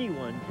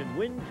 anyone can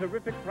win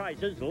terrific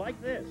prizes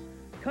like this.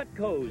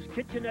 Cutco's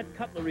Kitchenette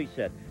Cutlery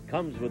Set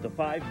comes with the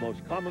 5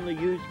 most commonly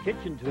used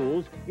kitchen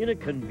tools in a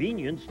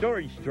convenient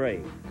storage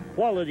tray.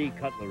 Quality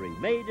cutlery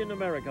made in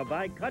America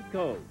by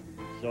Cutco.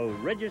 So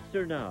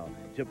register now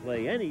to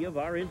play any of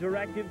our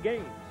interactive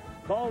games.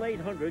 Call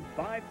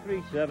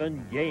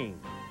 800-537-GAME.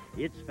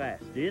 It's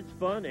fast, it's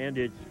fun, and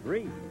it's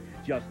free.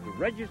 Just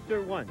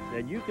register once,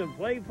 and you can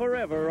play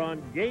forever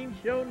on Game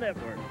Show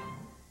Network.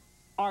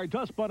 Are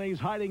dust bunnies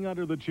hiding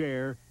under the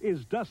chair?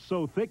 Is dust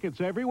so thick it's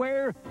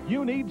everywhere?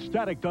 You need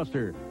Static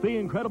Duster, the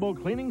incredible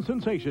cleaning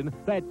sensation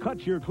that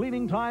cuts your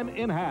cleaning time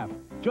in half.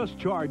 Just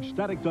charge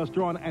Static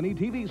Duster on any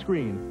TV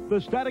screen.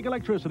 The static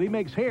electricity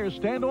makes hair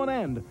stand on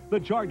end. The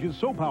charge is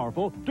so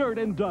powerful, dirt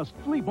and dust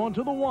leap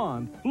onto the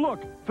wand.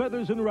 Look,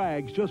 feathers and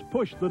rags just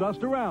push the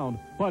dust around.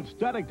 But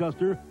Static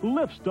Duster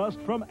lifts dust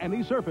from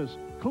any surface.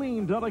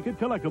 Clean, delicate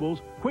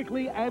collectibles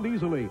quickly and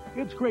easily.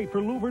 It's great for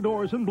louver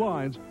doors and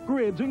blinds,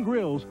 grids and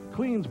grills.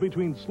 Cleans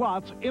between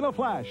slots in a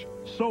flash.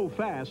 So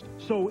fast,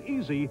 so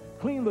easy.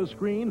 Clean the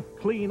screen,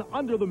 clean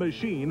under the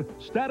machine.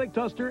 Static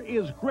Duster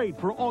is great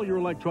for all your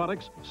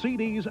electronics,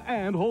 CDs,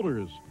 and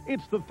holders.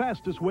 It's the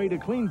fastest way to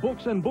clean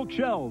books and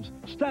bookshelves.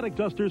 Static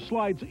Duster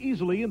slides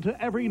easily into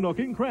every nook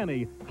and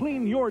cranny.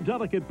 Clean your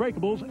delicate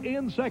breakables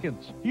in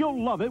seconds.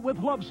 You'll love it with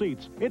love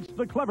seats. It's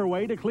the clever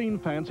way to clean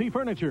fancy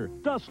furniture.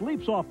 Dust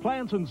leaps off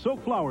plants and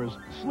silk flowers,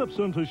 slips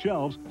onto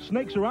shelves,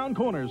 snakes around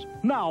corners.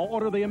 Now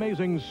order the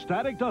amazing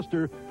Static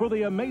Duster for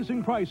the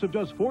amazing price of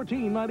just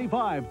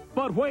 $14.95.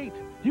 But wait!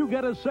 You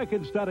get a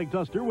second Static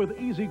Duster with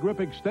easy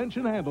grip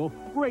extension handle,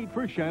 great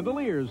for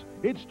chandeliers.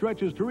 It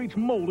stretches to reach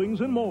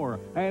moldings and more.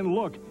 And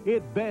look,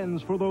 it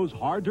bends for those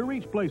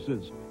hard-to-reach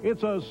places.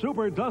 It's a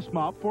super dust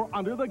mop for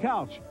under the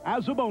couch.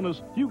 As a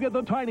bonus, you get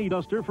the Tiny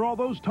Duster for all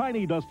those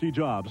tiny dusty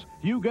jobs.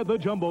 You get the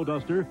Jumbo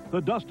Duster, the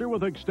Duster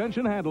with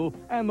extension handle,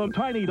 and the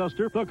Tiny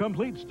Duster, the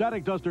complete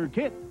Static Duster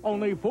kit,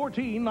 only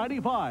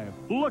 $14.95.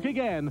 Look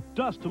again.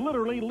 Dust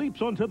literally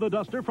leaps onto the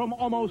duster from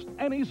almost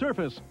any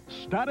surface.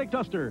 Static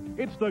Duster.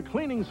 It's the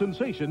cleaning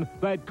sensation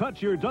that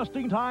cuts your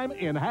dusting time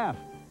in half.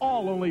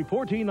 All only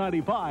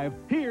 $14.95.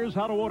 Here's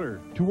how to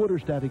order. To order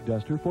Static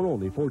Duster for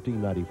only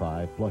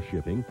 $14.95 plus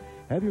shipping,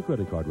 have your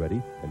credit card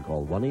ready and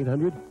call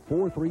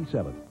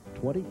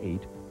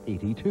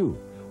 1-800-437-2882.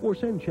 Or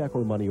send check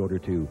or money order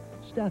to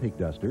Static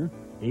Duster,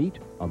 8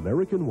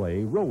 American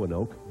Way,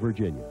 Roanoke,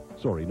 Virginia.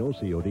 Sorry, no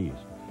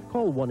CODs.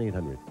 Call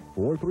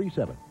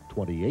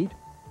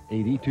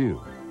 1-800-437-2882.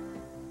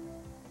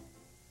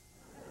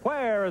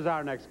 Where is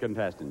our next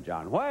contestant,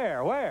 John?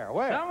 Where?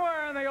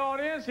 Somewhere in the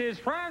audience is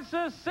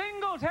Francis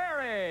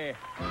Singletary.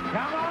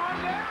 Come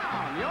on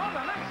down. You're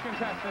the next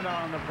contestant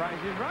on The Price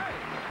is Right.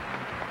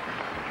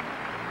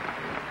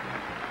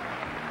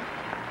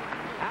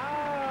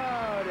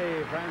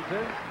 Howdy,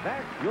 Francis.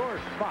 That's your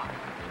spot.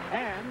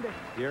 And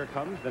here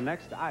comes the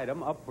next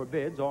item up for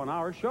bids on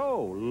our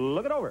show.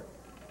 Look it over.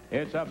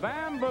 It's a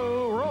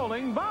bamboo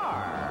rolling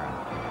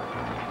bar.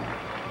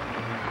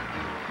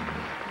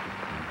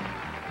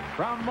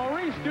 From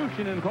Maurice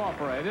Duchin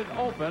Incorporated,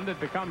 opened, it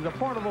becomes a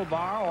portable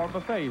bar or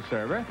buffet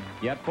server,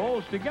 yet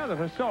folds together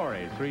for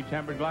storage. 3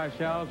 tempered glass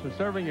shelves for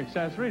serving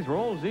accessories,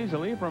 rolls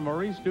easily from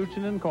Maurice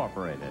Duchin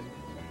Incorporated.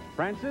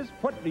 Francis,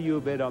 what do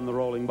you bid on the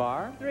rolling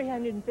bar?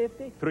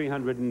 $350.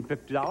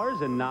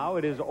 $350, and now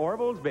it is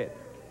Orville's bid.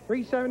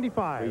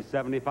 $375.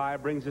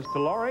 $375 brings us to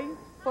Lori.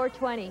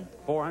 $420.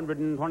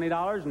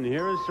 $420, and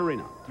here is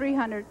Serena.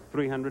 $300.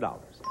 $300.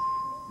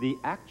 The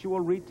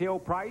actual retail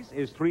price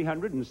is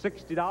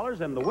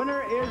 $360, and the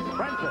winner is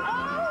Francis.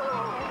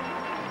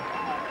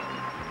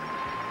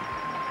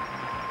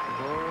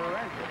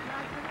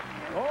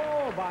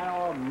 Oh, by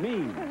all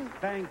means.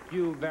 Thank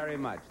you very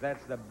much.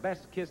 That's the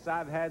best kiss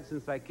I've had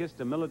since I kissed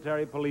a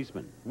military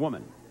policeman.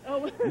 Woman.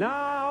 Oh.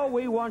 Now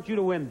we want you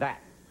to win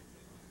that.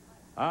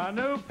 A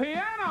new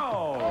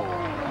piano.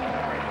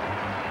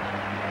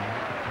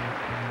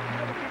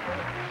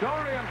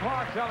 Story and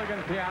Clark's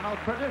elegant piano,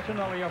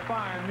 traditionally a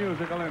fine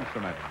musical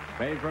instrument.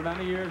 Made for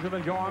many years of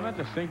enjoyment,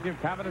 distinctive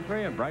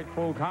cabinetry and bright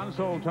full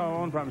console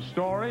tone from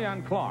Story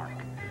and Clark.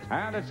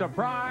 And it's a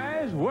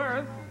prize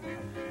worth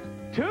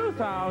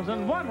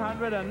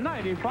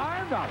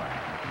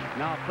 $2,195.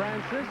 Now,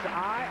 Francis,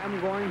 I am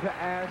going to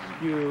ask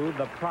you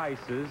the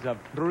prices of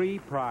 3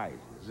 prizes.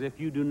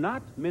 If you do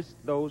not miss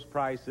those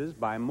prices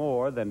by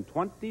more than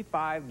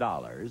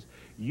 $25,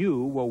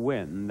 you will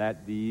win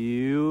that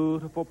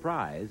beautiful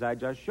prize I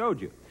just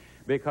showed you.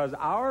 Because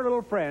our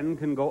little friend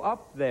can go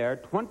up there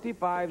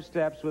 25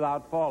 steps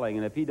without falling,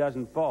 and if he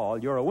doesn't fall,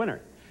 you're a winner.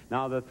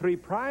 Now, the 3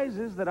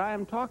 prizes that I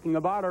am talking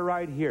about are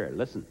right here.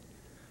 Listen.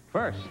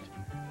 First,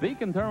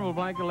 Beacon Thermal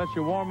Blanket lets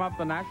you warm up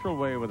the natural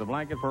way with a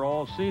blanket for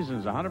all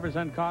seasons.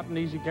 100% cotton,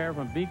 easy care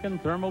from Beacon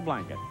Thermal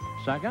Blanket.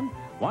 Second,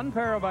 1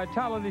 pair of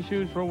Vitality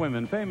shoes for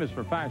women, famous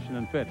for fashion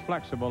and fit,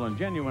 flexible and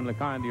genuinely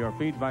kind to your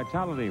feet.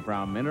 Vitality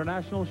from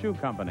International Shoe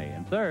Company.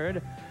 And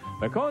third,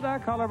 the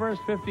Kodak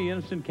Colorburst 50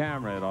 instant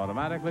camera. It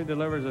automatically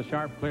delivers a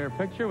sharp, clear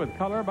picture with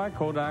color by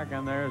Kodak,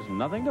 and there's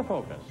nothing to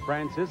focus.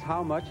 Francis,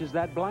 how much is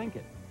that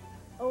blanket?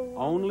 Oh,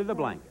 Only the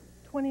blanket.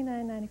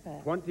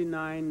 $29.95.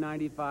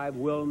 $29.95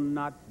 will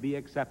not be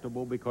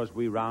acceptable because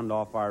we round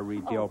off our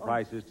retail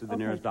prices to the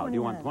nearest dollar. Do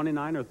you want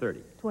 29 or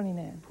 30?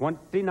 29.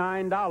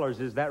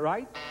 $29, is that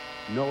right?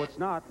 No, it's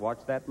not. Watch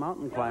that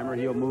mountain climber.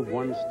 He'll move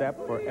 1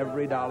 step for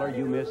every dollar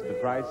you miss the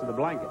price of the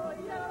blanket.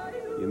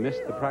 You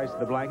missed the price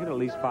of the blanket, at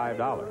least $5.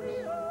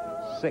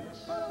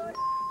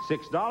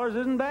 $6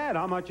 isn't bad.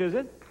 How much is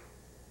it?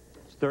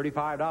 It's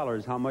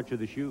 $35. How much are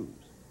the shoes?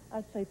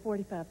 I'd say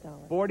 $45.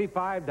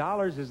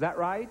 $45, is that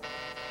right?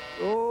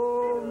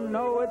 Oh,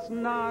 no, it's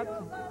not.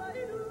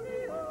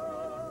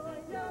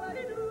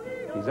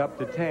 He's up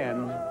to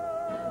 10.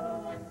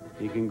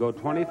 He can go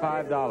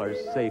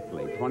 $25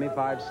 safely,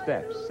 25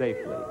 steps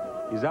safely.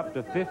 He's up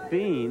to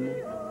 15.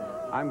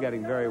 I'm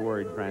getting very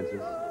worried,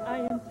 Francis.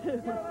 I am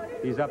too.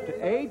 He's up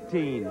to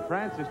 18.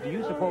 Francis, do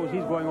you suppose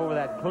he's going over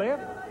that cliff?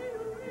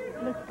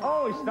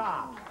 Oh, he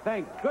stopped.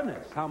 Thank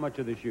goodness. How much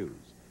are the shoes?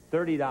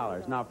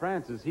 $30. Now,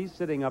 Francis, he's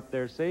sitting up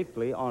there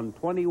safely on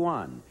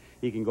 21.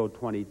 He can go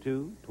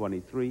 22,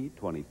 23,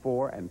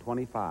 24, and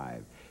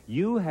 25.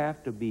 You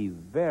have to be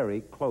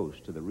very close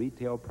to the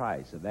retail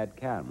price of that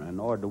camera in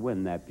order to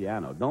win that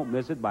piano. Don't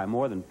miss it by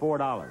more than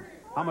 $4.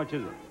 How much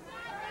is it?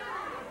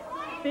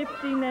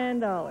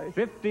 $59.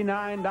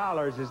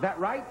 $59. Is that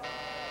right?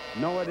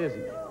 No, it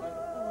isn't.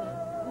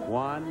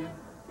 1,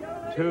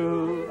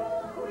 2,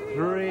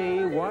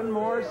 3. One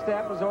more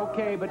step is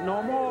okay, but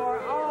no more.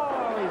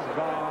 Oh, he's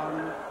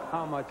gone.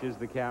 How much is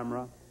the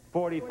camera?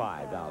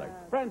 $45.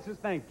 Francis,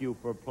 thank you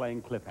for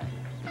playing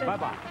Cliffhangers.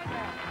 Bye-bye.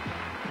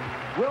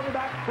 We'll be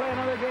back to play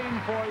another game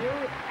for you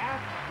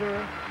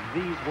after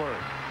these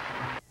words.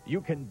 You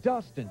can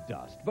dust and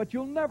dust, but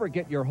you'll never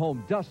get your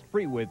home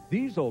dust-free with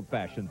these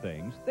old-fashioned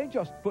things. They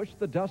just push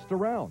the dust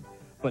around.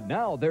 But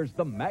now there's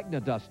the Magna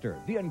Duster,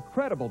 the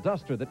incredible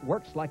duster that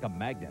works like a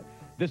magnet.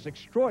 This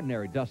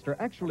extraordinary duster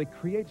actually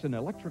creates an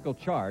electrical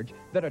charge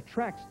that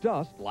attracts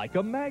dust like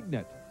a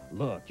magnet.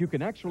 Look, you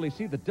can actually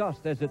see the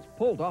dust as it's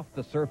pulled off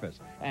the surface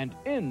and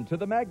into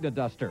the Magna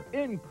Duster.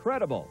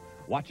 Incredible!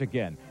 Watch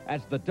again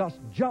as the dust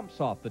jumps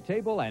off the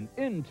table and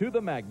into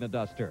the Magna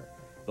Duster.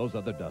 Those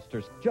other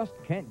dusters just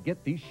can't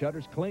get these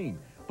shutters clean.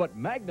 But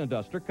Magna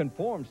Duster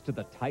conforms to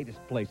the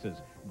tightest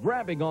places,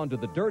 grabbing onto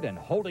the dirt and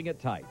holding it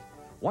tight.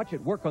 Watch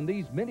it work on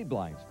these mini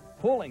blinds,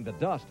 pulling the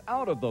dust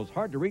out of those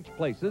hard-to-reach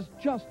places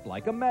just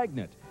like a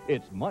magnet.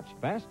 It's much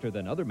faster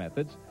than other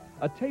methods.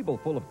 A table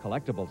full of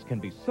collectibles can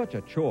be such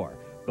a chore,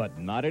 but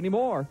not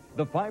anymore.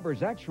 The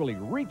fibers actually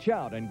reach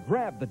out and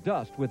grab the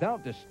dust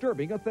without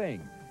disturbing a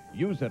thing.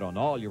 Use it on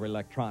all your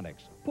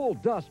electronics. Pull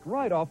dust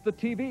right off the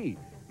TV.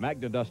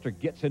 Magna Duster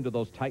gets into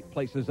those tight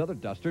places other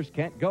dusters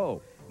can't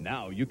go.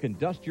 Now you can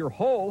dust your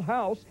whole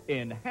house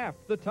in half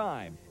the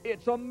time.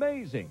 It's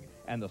amazing.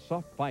 And the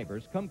soft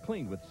fibers come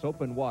clean with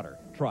soap and water.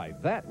 Try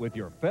that with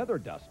your feather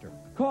duster.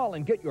 Call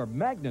and get your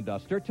Magna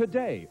Duster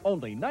today.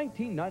 Only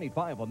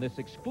 $19.95 on this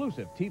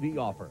exclusive TV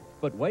offer.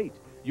 But wait,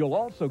 you'll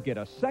also get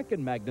a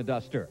second Magna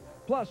Duster.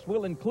 Plus,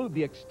 we'll include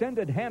the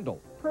extended handle,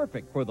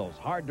 perfect for those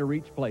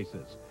hard-to-reach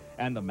places.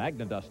 And the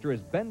Magna Duster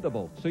is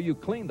bendable, so you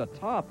clean the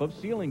top of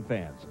ceiling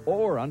fans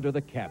or under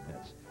the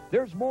cabinets.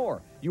 There's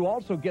more. You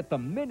also get the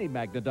mini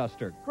Magna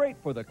Duster, great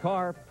for the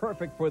car,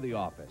 perfect for the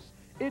office.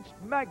 It's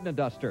Magna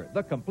Duster,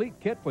 the complete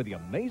kit for the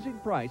amazing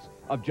price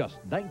of just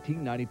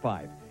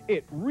 $19.95.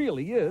 It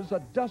really is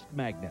a dust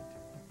magnet.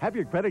 Have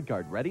your credit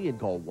card ready and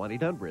call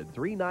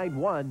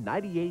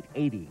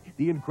 1-800-391-9880.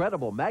 The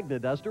incredible Magna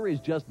Duster is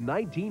just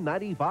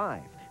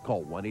 $19.95.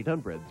 Call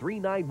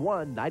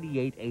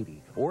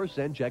 1-800-391-9880 or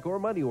send check or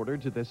money order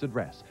to this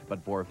address.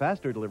 But for a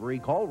faster delivery,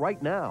 call right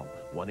now.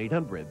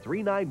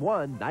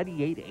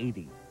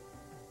 1-800-391-9880.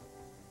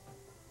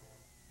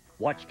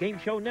 Watch Game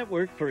Show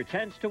Network for a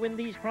chance to win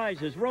these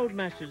prizes.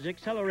 Roadmasters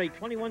Accelerate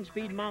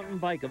 21-speed mountain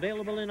bike,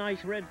 available in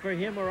ice red for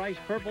him or ice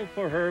purple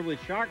for her,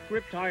 with shark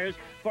grip tires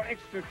for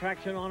extra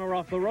traction on or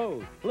off the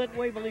road. Let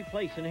Waverly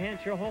Place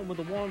enhance your home with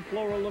the warm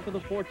floral look of the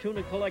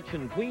Fortuna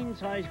collection,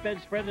 queen-size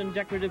bedspread and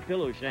decorative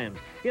pillow shams.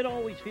 It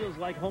always feels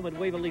like home at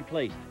Waverly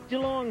Place.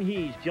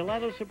 DeLonghi's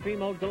Gelato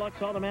Supremo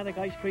Deluxe Automatic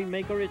Ice Cream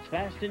Maker. It's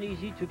fast and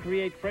easy to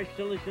create fresh,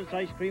 delicious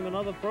ice cream and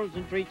other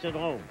frozen treats at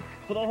home.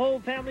 For the whole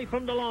family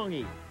from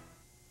DeLonghi.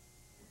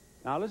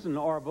 Now, listen,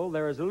 Orville,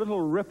 there is a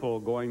little ripple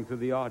going through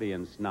the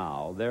audience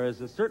now. There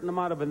is a certain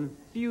amount of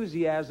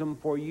enthusiasm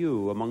for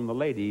you among the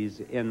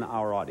ladies in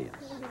our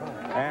audience.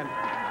 And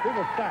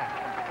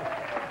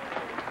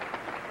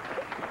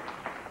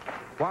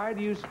why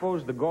do you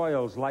suppose the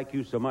Goyles like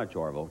you so much,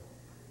 Orville?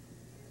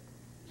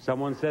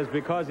 Someone says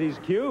because he's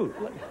cute.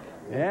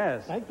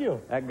 Yes. Thank you.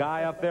 That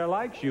guy up there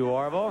likes you,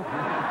 Orville.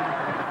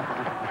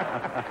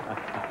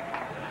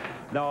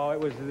 No,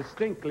 it was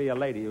distinctly a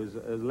lady. It was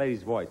a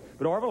lady's voice.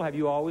 But, Orville, have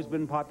you always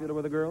been popular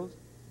with the girls?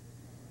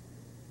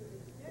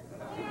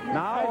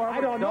 Now, Orville,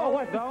 I don't know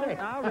what to say.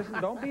 Now, listen,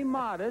 don't be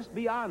modest.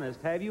 Be honest.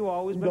 Have you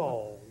always been?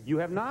 No. You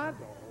have not?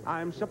 No.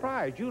 I'm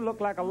surprised. You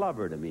look like a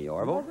lover to me,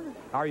 Orville.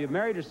 Are you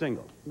married or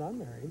single? Not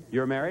married.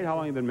 You're married? How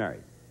long have you been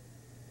married?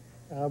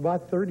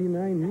 About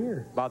 39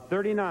 years. About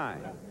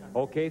 39.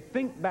 Okay,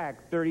 think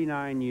back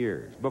 39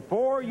 years.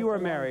 Before you were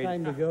married...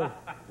 Time to go.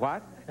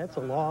 What? That's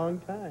a long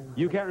time.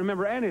 You can't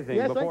remember anything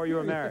Yes, before I you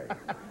were do. married.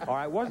 All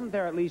right, wasn't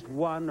there at least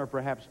one or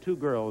perhaps two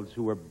girls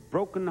who were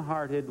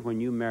broken-hearted when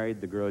you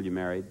married the girl you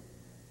married?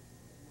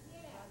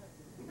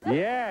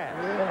 Yes.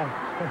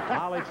 Yeah.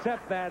 I'll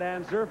accept that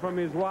answer from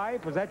his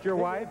wife. Was that your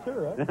wife?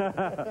 Sure.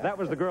 That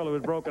was the girl who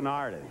was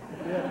broken-hearted.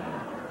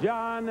 Yeah.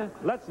 John,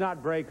 let's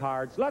not break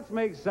hearts. Let's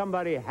make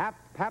somebody happy.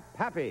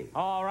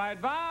 All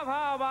right, Bob,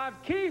 how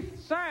about Keith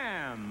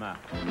Sam?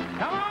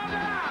 Come on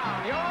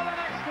down. You're the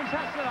next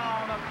contestant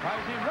on The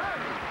Price is Right.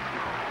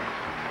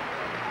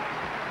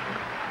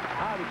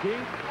 Howdy,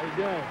 Keith. How you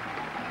doing?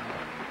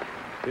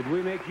 Did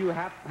we make you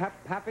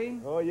happy?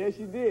 Oh, yes,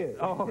 you did.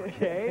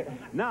 Okay.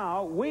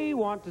 Now, we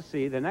want to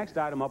see the next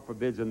item up for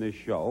bids in this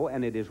show,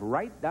 and it is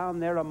right down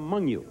there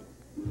among you.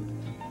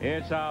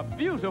 It's a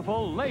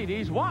beautiful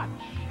lady's watch.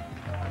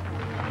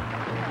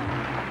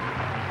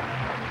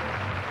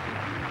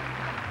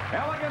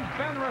 Elegant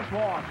Fenris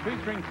watch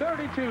featuring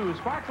 32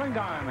 sparkling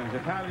diamonds,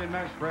 Italian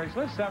mesh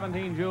bracelets,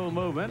 17 jewel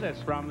movement.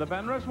 It's from the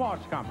Fenris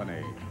Watch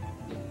Company.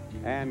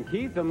 And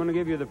Keith, I'm going to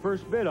give you the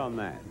first bid on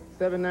that.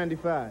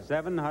 $795.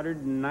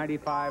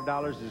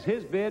 $795 is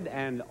his bid.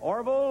 And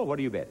Orville, what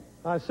do you bid?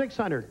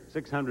 $600.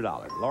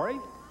 $600. Laurie?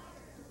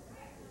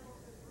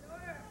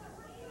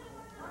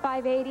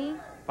 $580.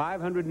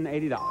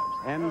 $580.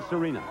 And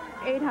Serena?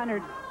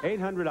 $800.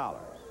 $800.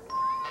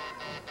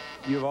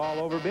 You've all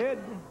overbid.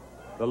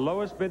 The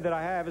lowest bid that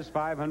I have is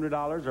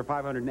 $500 or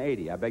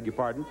 $580. I beg your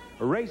pardon.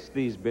 Erase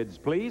these bids,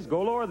 please.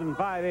 Go lower than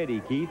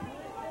 $580, Keith.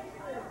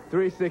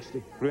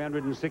 $360.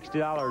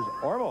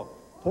 $360. Orville?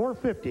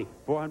 $450.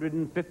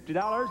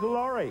 $450.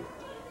 Laurie?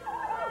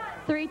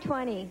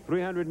 $320.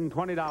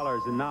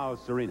 $320. And now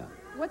Serena.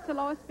 What's the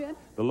lowest bid?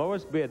 The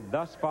lowest bid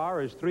thus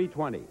far is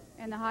 $320.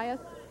 And the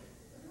highest?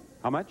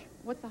 How much?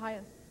 What's the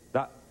highest?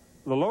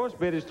 The lowest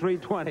bid is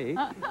 $320.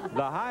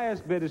 The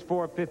highest bid is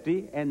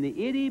 $450, and the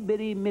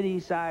itty-bitty-mitty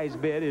size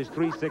bid is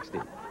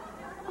 $360.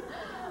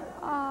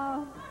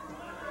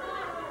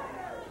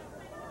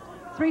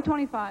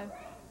 $325.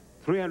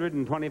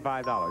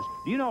 $325.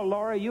 Do you know,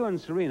 Laura, you and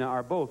Serena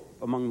are both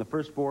among the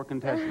first 4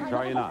 contestants,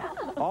 are you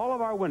not? All of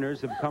our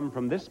winners have come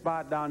from this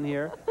spot down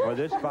here or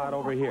this spot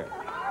over here.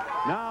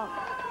 Now,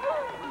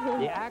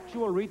 the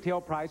actual retail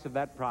price of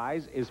that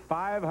prize is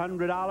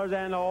 $500,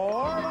 and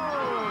Orville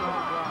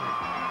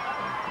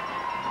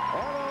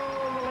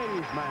the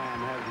ladies' man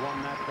has won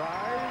that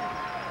prize.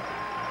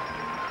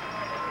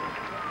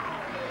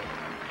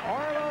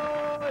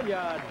 Orville,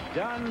 you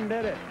done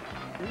did it.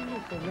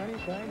 So many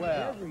times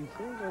Well. every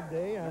single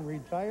day. I'm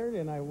retired,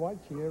 and I watch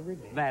you every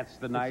day. That's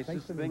the It's nicest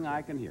nice to thing meet you.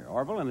 I can hear,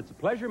 Orville, and it's a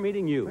pleasure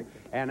meeting you.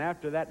 And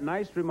after that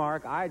nice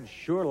remark, I'd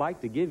sure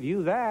like to give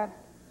you that.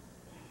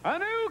 A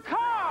new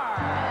car!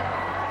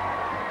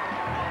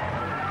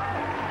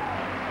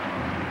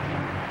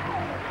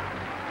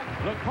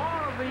 The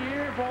car of the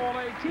year for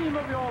a team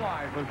of your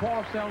life with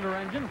 4-cylinder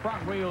engine,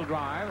 front-wheel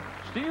drive,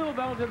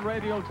 steel-belted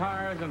radial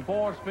tires, and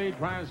 4-speed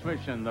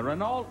transmission, the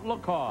Renault Le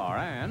Car.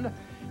 And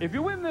if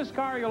you win this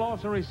car, you'll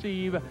also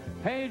receive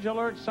Page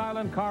Alert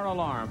Silent Car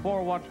Alarm.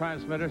 4-watt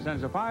transmitter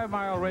sends a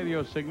 5-mile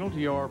radio signal to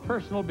your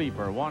personal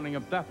beeper, warning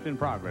of theft in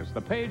progress.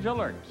 The Page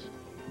Alerts.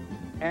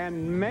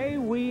 And may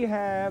we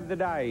have the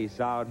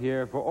dice out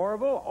here for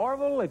Orville.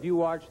 Orville, if you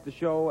watch the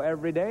show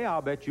every day,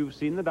 I'll bet you've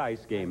seen the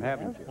dice game,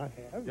 haven't you? I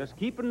have. Just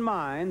keep in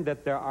mind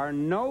that there are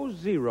no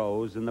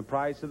zeros in the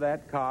price of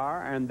that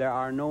car, and there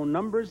are no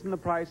numbers in the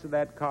price of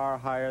that car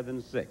higher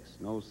than 6.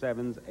 No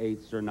 7s,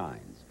 8s, or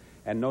 9s,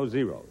 and no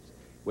zeros.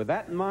 With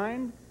that in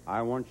mind,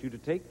 I want you to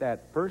take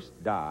that first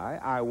die.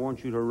 I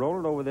want you to roll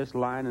it over this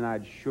line, and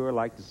I'd sure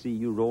like to see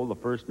you roll the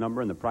first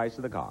number in the price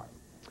of the car.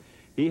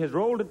 He has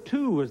rolled a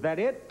 2. Is that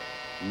it?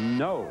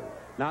 No.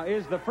 Now,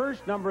 is the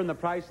first number in the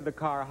price of the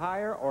car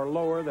higher or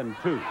lower than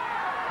 2?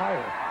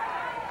 Higher.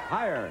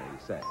 Higher, he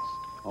says.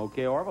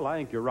 Okay, Orville, I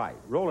think you're right.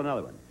 Roll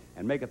another one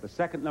and make it the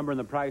second number in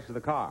the price of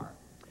the car.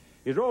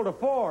 He's rolled a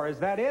 4. Is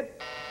that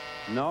it?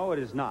 No, it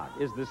is not.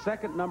 Is the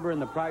second number in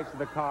the price of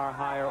the car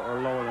higher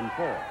or lower than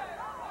 4?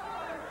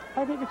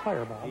 I think it's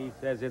higher, Bob. He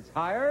says it's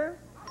higher,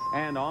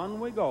 and on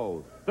we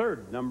go.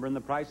 Third number in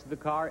the price of the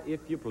car, if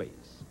you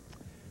please.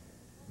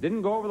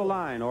 Didn't go over the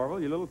line, Orville.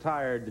 You're a little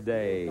tired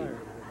today.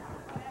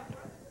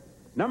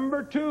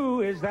 Number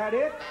 2, is that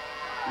it?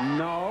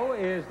 No.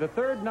 Is the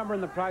third number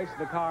in the price of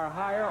the car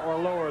higher or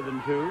lower than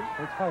 2?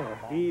 It's higher,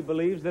 Bob. He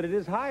believes that it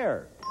is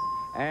higher.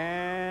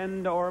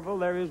 And, Orville,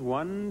 there is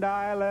one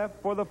die left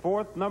for the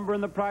fourth number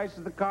in the price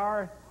of the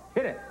car.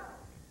 Hit it.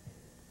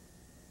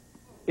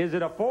 Is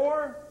it a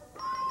 4?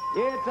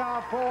 It's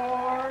a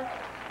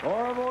 4.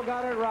 Orville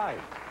got it right.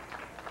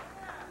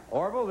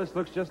 Orville, this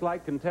looks just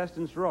like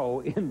Contestants Row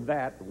in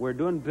that we're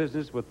doing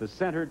business with the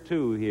center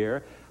 2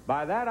 here.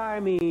 By that I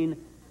mean,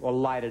 well,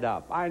 light it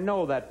up. I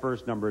know that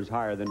first number is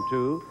higher than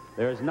 2.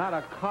 There's not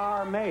a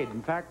car made.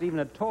 In fact, even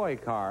a toy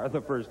car,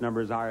 the first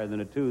number is higher than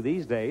a 2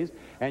 these days.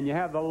 And you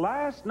have the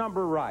last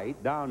number right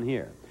down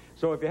here.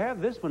 So if you have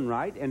this one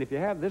right, and if you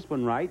have this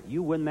one right,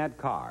 you win that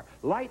car.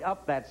 Light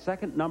up that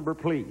second number,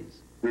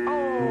 please. Oh,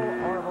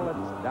 Orville,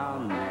 it's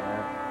down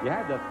there. You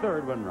had the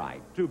third one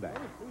right. Too bad.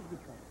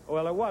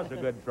 Well, it was a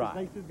good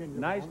try.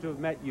 Nice to have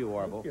met you,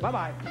 Orville.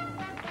 Bye-bye.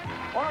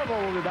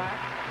 Orville will be back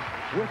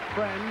with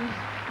friends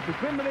to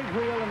spin the big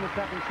wheel in the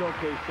second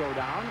showcase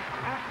showdown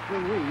after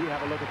we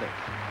have a look at this.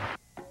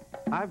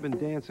 I've been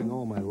dancing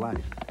all my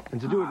life, and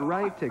to do it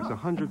right takes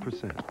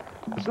 100%.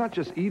 It's not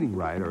just eating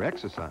right or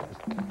exercise.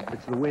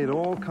 It's the way it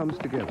all comes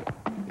together.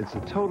 It's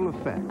a total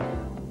effect.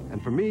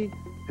 And for me,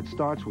 it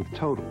starts with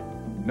Total.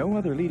 No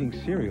other leading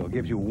cereal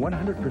gives you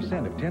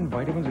 100% of 10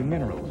 vitamins and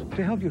minerals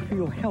to help you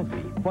feel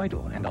healthy,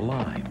 vital, and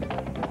alive.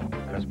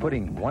 Because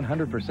putting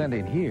 100%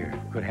 in here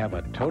could have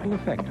a total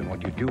effect on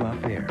what you do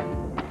out there.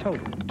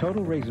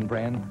 Total Raisin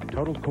Bran,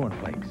 Total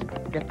Cornflakes.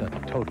 Get the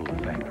total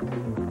effect.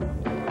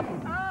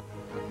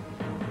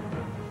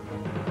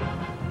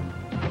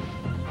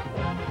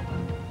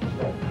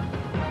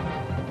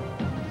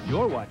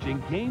 You're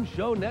watching Game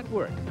Show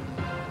Network.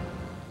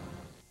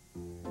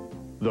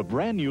 The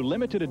brand new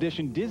limited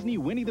edition Disney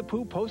Winnie the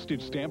Pooh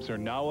postage stamps are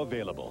now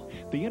available.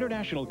 The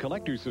International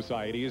Collectors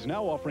Society is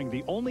now offering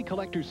the only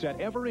collector's set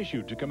ever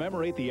issued to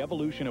commemorate the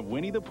evolution of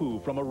Winnie the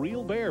Pooh from a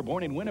real bear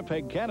born in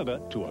Winnipeg,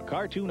 Canada, to a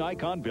cartoon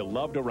icon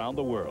beloved around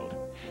the world.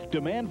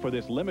 Demand for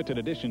this limited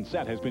edition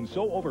set has been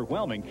so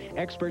overwhelming,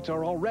 experts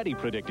are already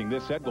predicting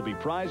this set will be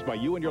prized by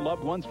you and your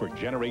loved ones for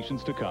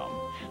generations to come.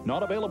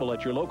 Not available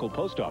at your local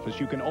post office,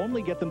 you can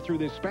only get them through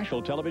this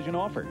special television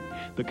offer.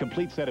 The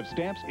complete set of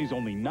stamps is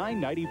only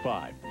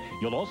 $9.95.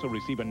 You'll also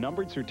receive a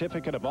numbered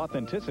certificate of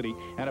authenticity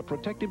and a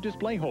protective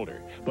display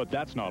holder. But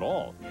that's not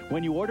all.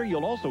 When you order,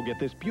 you'll also get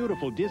this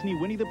beautiful Disney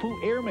Winnie the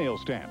Pooh airmail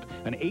stamp,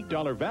 an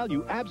 $8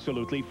 value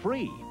absolutely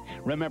free.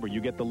 Remember,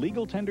 you get the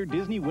legal tender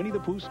Disney Winnie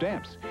the Pooh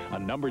stamps, a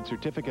numbered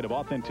certificate of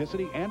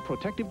authenticity, and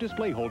protective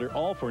display holder,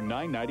 all for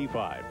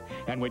 $9.95.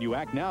 And when you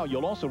act now,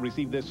 you'll also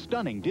receive this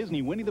stunning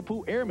Disney Winnie the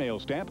Pooh airmail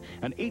stamp,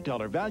 an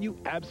 $8 value,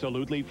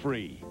 absolutely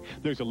free.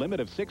 There's a limit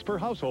of 6 per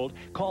household.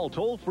 Call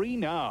toll-free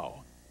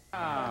now. Oh,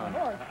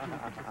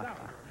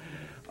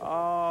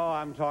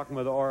 I'm talking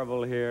with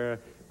Orville here.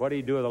 What do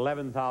you do with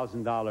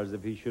 $11,000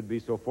 if he should be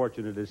so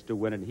fortunate as to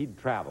win it? He'd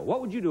travel.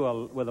 What would you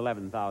do with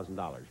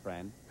 $11,000,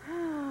 Fran?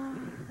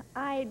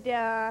 I'd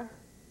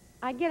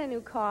get a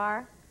new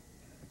car.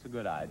 That's a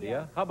good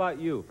idea. How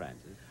about you,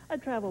 Francis?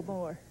 I'd travel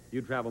more.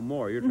 You travel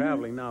more. You're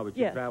traveling now, but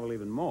you Yes. travel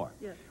even more.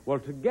 Yes. Well,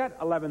 to get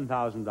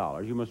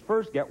 $11,000, you must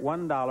first get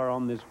 $1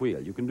 on this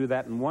wheel. You can do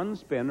that in one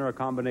spin or a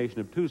combination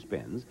of 2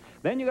 spins.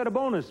 Then you get a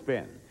bonus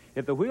spin.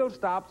 If the wheel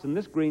stops in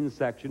this green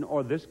section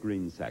or this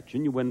green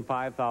section, you win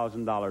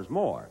 $5,000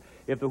 more.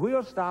 If the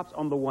wheel stops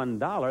on the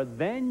 $1,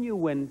 then you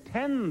win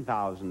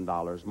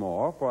 $10,000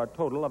 more for a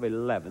total of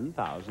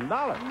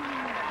 $11,000.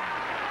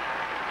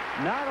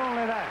 Not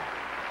only that,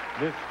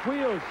 this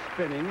wheel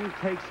spinning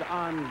takes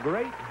on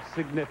great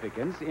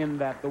significance in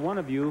that the one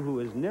of you who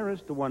is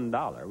nearest to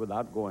 $1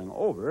 without going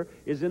over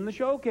is in the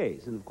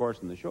showcase. And, of course,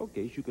 in the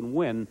showcase, you can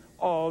win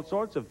all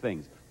sorts of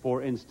things.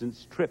 For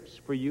instance, trips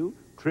for you,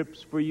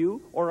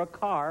 or a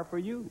car for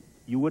you.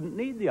 You wouldn't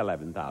need the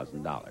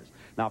 $11,000.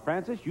 Now,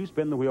 Francis, you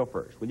spin the wheel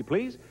first. Will you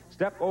please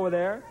step over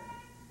there,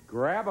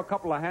 grab a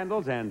couple of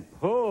handles, and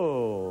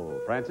pull.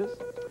 Francis?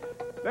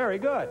 Very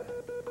good.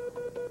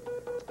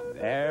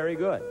 Very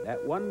good.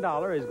 That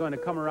 $1 is going to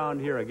come around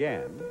here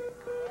again.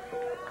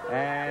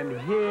 And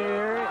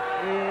here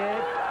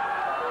it...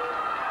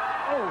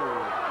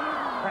 Oh,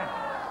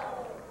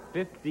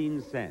 Francis.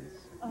 15 cents.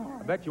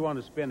 I bet you want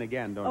to spin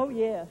again, don't you? Oh,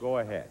 yes. Go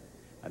ahead.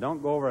 Now,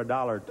 don't go over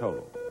 $1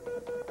 total.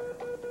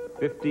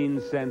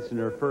 15 cents in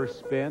her first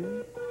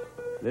spin.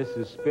 This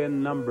is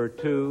spin number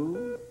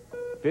 2.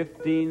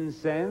 15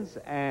 cents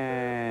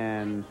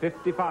and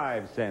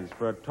 55 cents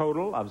for a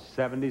total of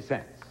 70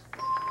 cents.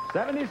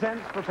 70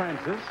 cents for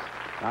Francis.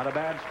 Not a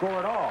bad score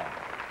at all.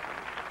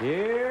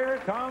 Here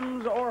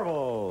comes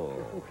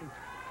Orville.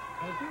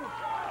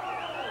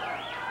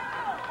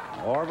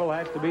 Orville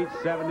has to beat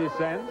 70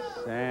 cents,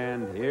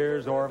 and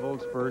here's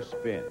Orville's first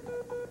spin.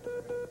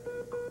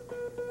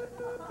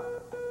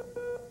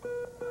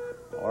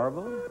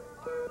 Orville,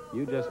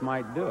 you just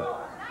might do it.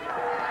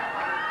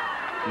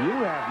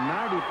 You have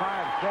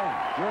 95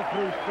 cents. You're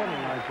through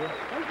spinning, aren't you?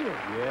 Thank you.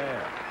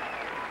 Yeah.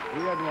 He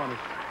doesn't want to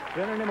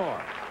spin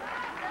anymore.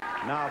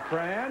 Now,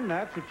 Fran,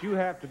 that's what you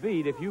have to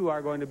beat if you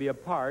are going to be a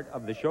part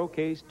of the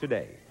showcase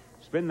today.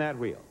 Spin that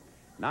wheel.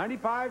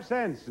 95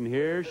 cents, and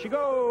here she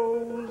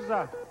goes.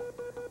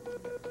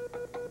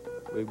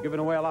 We've given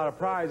away a lot of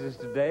prizes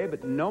today,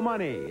 but no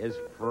money. Is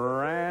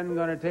Fran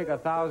going to take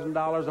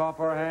 $1,000 off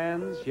our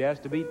hands? She has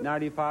to beat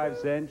 95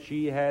 cents.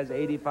 She has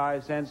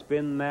 85 cents.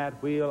 Spin that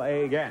wheel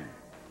again.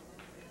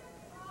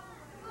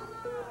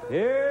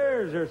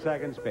 Here's her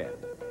second spin.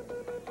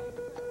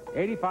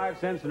 85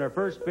 cents in her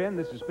first spin.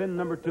 This is spin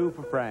number 2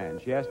 for Fran.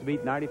 She has to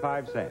beat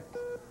 95 cents.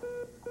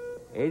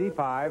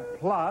 85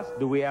 plus,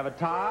 do we have a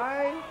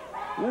tie?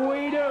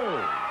 We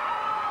do.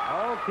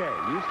 Okay,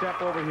 you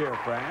step over here,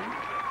 Fran.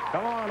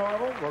 Come on,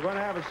 Orville. We're going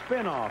to have a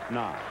spin-off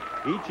now.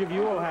 Each of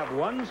you will have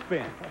one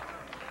spin.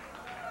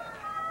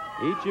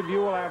 Each of you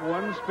will have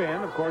one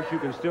spin. Of course, you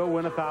can still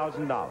win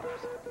 $1,000.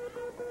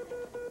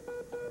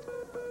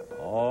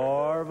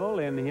 Orville,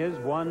 in his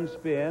one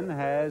spin,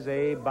 has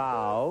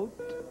about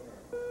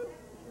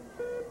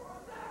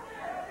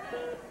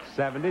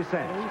 70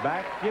 cents.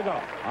 Back you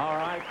go. All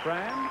right,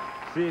 Fran.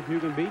 See if you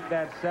can beat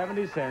that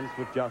 70 cents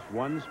with just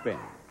one spin.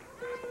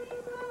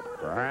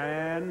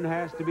 Fran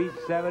has to beat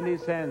 70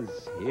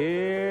 cents.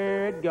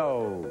 Here it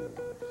goes.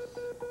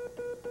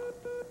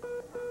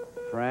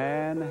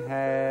 Fran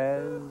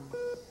has...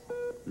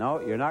 No,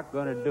 you're not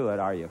going to do it,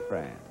 are you,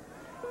 Fran?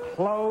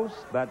 Close,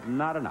 but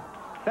not enough.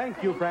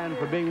 Thank you, Fran,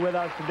 for being with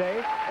us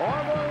today.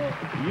 Orville,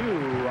 you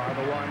are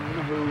the one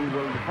who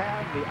will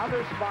have the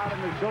other spot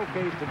in the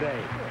showcase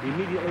today,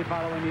 immediately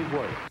following these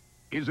words.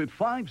 Is it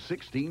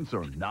 5/16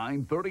 or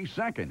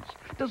 9/32?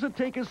 Does it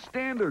take a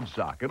standard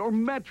socket or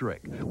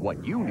metric?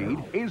 What you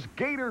need is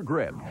Gator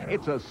Grip.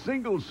 It's a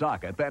single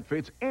socket that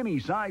fits any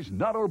size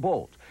nut or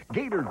bolt.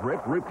 Gator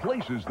Grip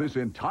replaces this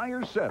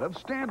entire set of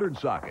standard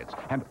sockets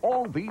and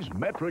all these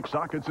metric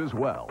sockets as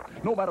well.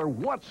 No matter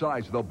what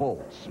size the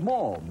bolt,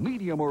 small,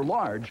 medium, or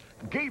large,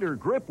 Gator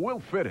Grip will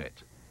fit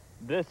it.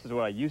 This is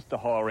what I used to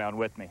haul around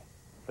with me,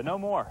 but no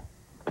more.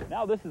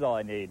 Now this is all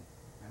I need.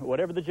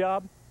 Whatever the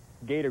job,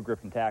 Gator Grip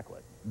can tackle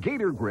it.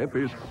 Gator Grip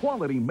is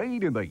quality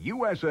made in the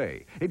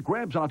USA. It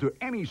grabs onto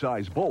any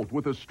size bolt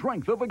with the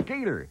strength of a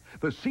gator.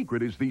 The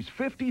secret is these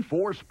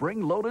 54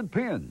 spring-loaded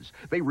pins.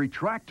 They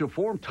retract to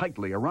form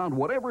tightly around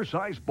whatever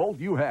size bolt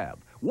you have.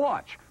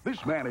 Watch,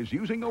 this man is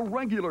using a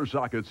regular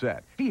socket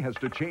set. He has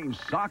to change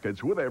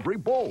sockets with every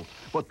bolt.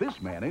 But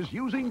this man is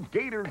using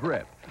Gator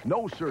Grip.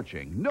 No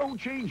searching, no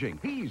changing.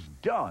 He's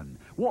done.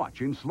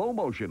 Watch in slow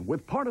motion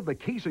with part of the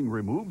casing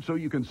removed so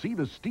you can see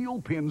the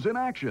steel pins in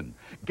action.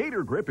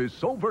 Gator Grip is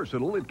so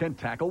versatile it can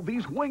tackle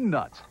these wing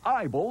nuts,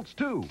 eye bolts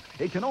too.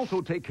 It can also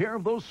take care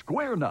of those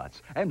square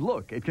nuts. And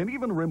look, it can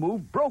even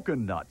remove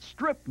broken nuts,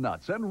 stripped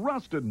nuts, and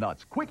rusted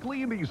nuts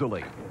quickly and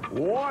easily.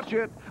 Watch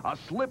it. A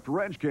slipped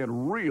wrench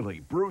can really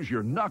bruise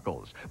your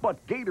knuckles,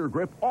 but Gator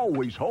Grip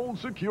always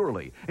holds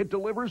securely. It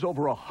delivers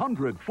over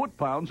 100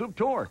 foot-pounds of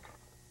torque.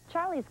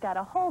 Charlie's got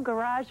a whole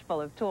garage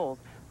full of tools,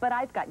 but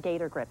I've got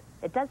Gator Grip.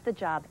 It does the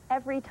job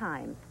every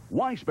time.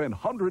 Why spend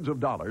hundreds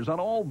of dollars on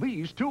all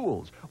these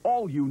tools?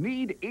 All you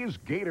need is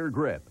Gator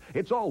Grip.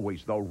 It's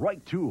always the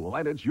right tool,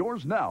 and it's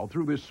yours now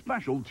through this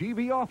special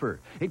TV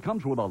offer. It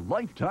comes with a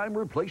lifetime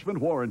replacement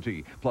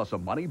warranty, plus a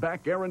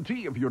money-back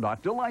guarantee if you're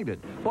not delighted.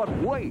 But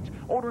wait!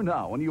 Order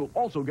now, and you'll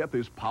also get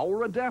this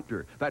power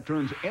adapter that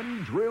turns any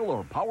drill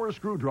or power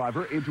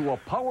screwdriver into a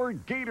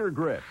powered Gator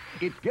Grip.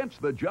 It gets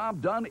the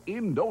job done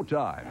in no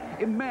time.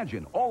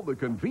 Imagine all the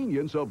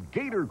convenience of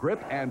Gator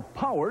Grip and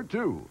power,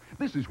 too.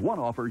 This is one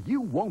offer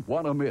you won't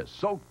want to miss,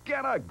 so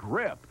get a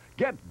grip.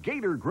 Get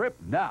Gator Grip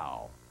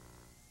now.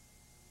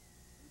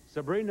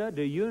 Sabrina,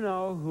 do you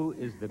know who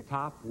is the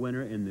top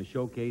winner in the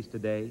showcase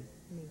today?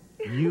 Me.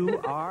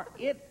 You are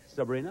it,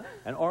 Sabrina.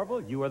 And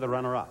Orville, you are the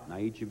runner-up. Now,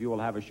 each of you will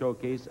have a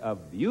showcase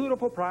of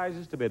beautiful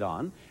prizes to bid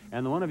on,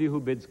 and the one of you who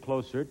bids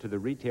closer to the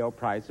retail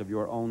price of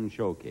your own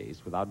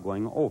showcase without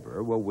going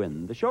over will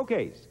win the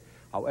showcase.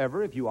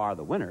 However, if you are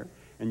the winner,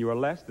 and you are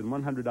less than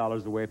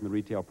 $100 away from the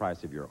retail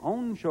price of your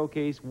own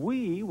showcase,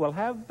 we will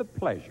have the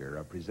pleasure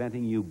of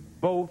presenting you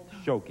both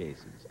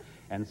showcases.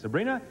 And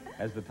Sabrina,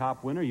 as the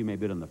top winner, you may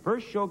bid on the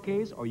first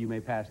showcase, or you may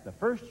pass the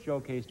first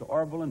showcase to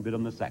Orville and bid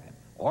on the second.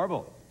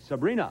 Orville,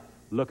 Sabrina,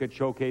 look at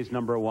showcase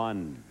number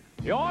 1.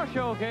 Your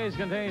showcase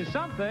contains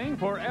something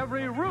for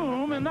every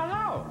room in the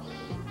house.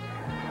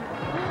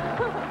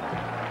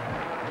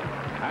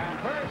 And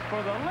first,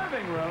 for the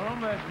living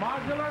room, this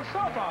modular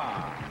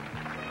sofa.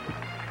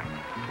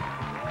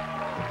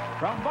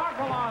 From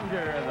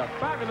Barcalonger, the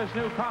fabulous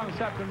new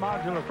concept in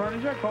modular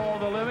furniture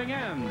called the Living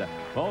End.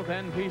 Both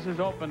end pieces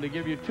open to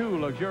give you 2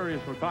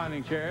 luxurious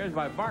reclining chairs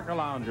by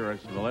Barcalonger.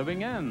 It's the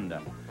Living End.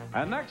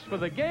 And next, for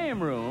the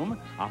game room,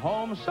 a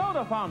home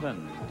soda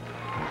fountain.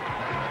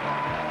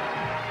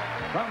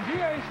 From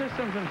GA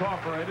Systems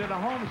Incorporated, a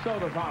home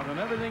soda fountain.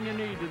 Everything you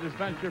need to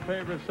dispense your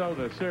favorite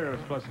soda,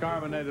 syrups, plus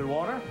carbonated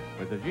water.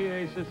 With the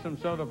GA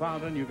Systems soda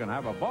fountain, you can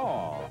have a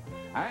ball.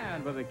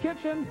 And for the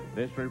kitchen,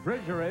 this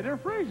refrigerator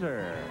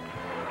freezer.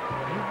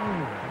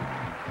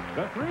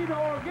 The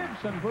 3-door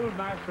Gibson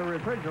Foodmaster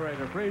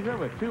refrigerator freezer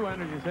with 2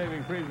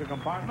 energy-saving freezer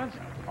compartments,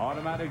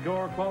 automatic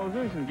door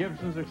closers, and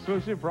Gibson's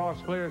exclusive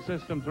frost clear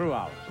system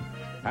throughout.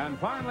 And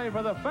finally,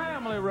 for the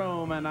family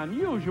room, an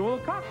unusual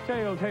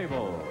cocktail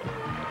table.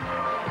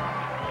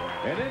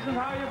 It isn't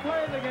how you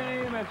play the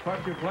game, it's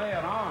what you play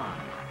it on.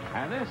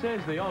 And this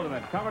is the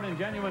ultimate, covered in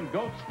genuine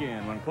goat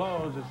skin. When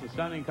closed, it's a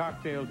stunning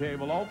cocktail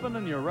table open,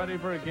 and you're ready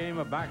for a game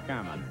of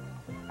backgammon.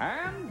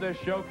 And this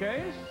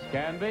showcase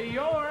can be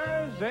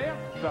yours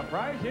if the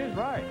price is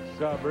right.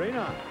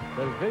 Sabrina,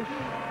 does this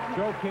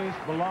showcase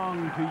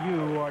belong to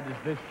you, or does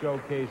this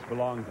showcase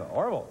belong to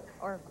Orville?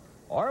 Orville.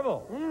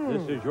 Orville,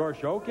 this is your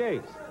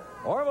showcase.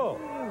 Orville,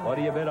 what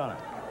do you bid on it?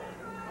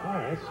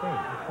 Oh, let's see.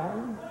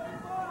 Fountain?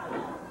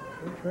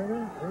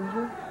 Refrigerator?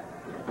 Freezer?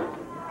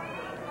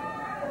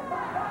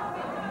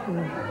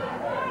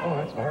 Oh,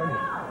 that's a hard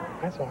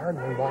one. That's a hard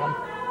one, Bob.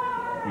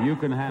 You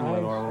can handle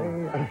it,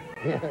 Orville.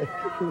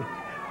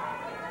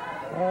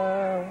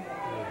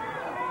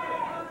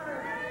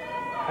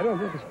 I don't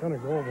think it's going to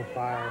go over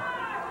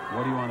 5.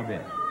 What do you want to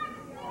bid?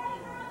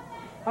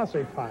 I'll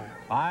say 5.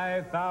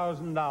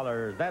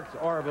 $5,000. That's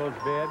Orville's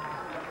bid.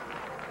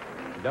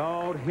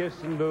 Don't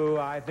hiss and boo.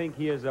 I think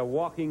he is a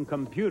walking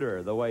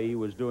computer the way he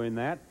was doing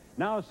that.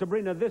 Now,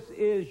 Sabrina, this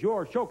is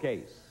your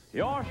showcase.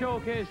 Your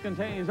showcase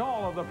contains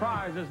all of the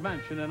prizes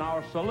mentioned in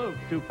our salute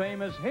to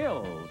famous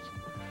hills.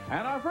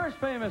 And our first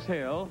famous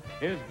hill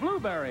is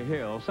Blueberry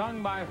Hill,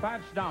 sung by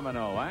Fats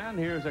Domino. And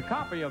here's a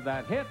copy of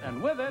that hit,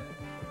 and with it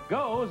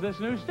goes this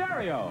new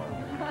stereo.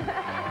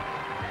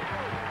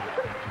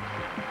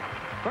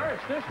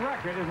 First, this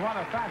record is one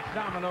of Fats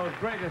Domino's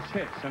greatest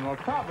hits and will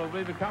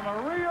probably become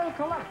a real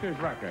collector's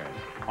record.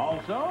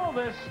 Also,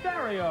 this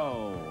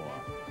stereo.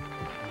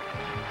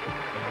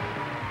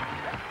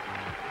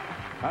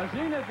 A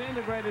Zenith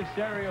integrated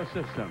stereo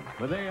system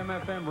with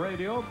AM/FM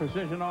radio,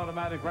 precision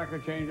automatic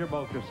record changer,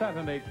 both cassette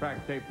and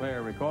 8-track tape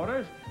player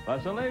recorders,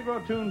 plus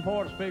Allegro tune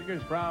port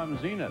speakers from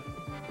Zenith.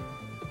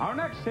 Our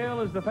next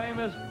tale is the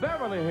famous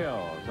Beverly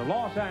Hills of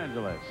Los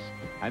Angeles.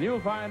 And you'll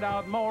find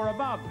out more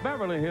about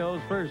Beverly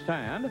Hills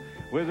firsthand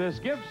with this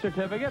gift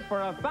certificate for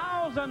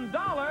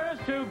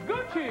 $1,000 to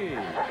Gucci.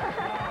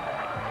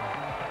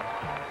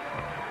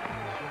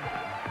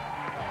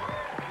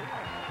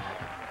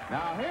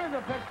 Now, here's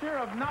a picture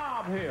of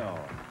Nob Hill,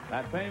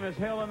 that famous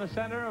hill in the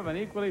center of an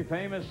equally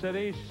famous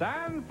city,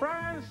 San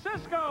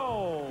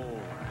Francisco.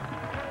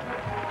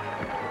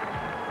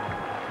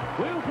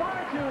 We'll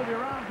fly to the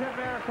round-trip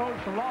air coach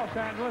from Los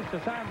Angeles to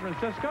San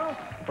Francisco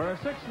for a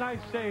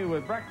 6-night stay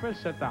with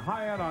breakfast at the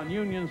Hyatt on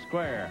Union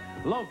Square,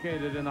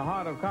 located in the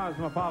heart of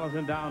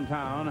cosmopolitan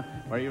downtown,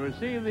 where you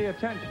receive the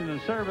attention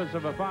and service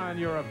of a fine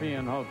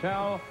European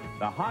hotel,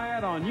 the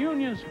Hyatt on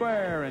Union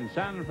Square in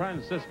San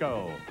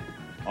Francisco.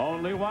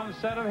 Only one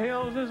set of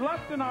hills is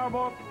left in our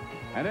book,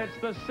 and it's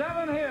the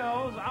 7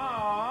 hills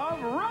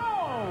of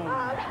Rome.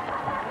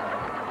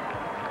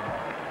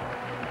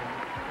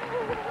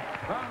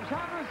 From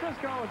San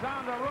Francisco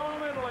down to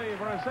Rome, Italy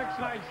for a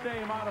 6-night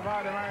stay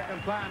modified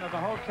American plan at the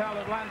Hotel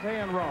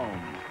Atlante in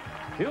Rome.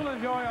 You'll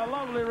enjoy a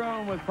lovely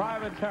room with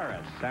private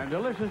terrace and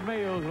delicious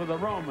meals with a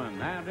Roman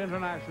and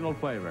international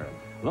flavor.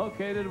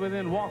 Located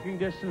within walking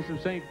distance of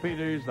St.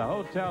 Peter's, the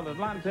Hotel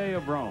Atlante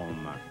of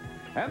Rome.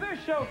 And this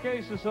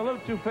showcase of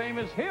salute to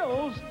famous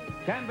hills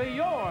can be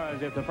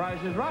yours if the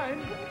price is right.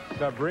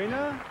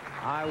 Sabrina,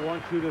 I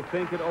want you to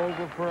think it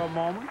over for a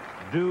moment.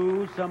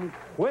 Do some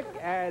quick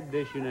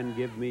addition and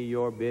give me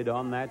your bid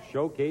on that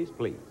showcase,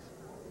 please.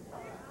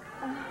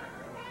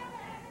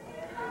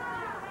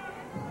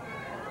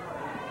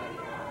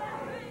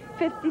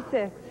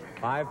 $56.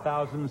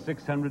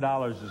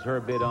 $5,600 is her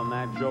bid on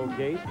that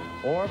showcase.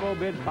 Orville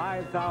bid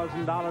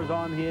 $5,000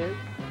 on his.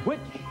 Which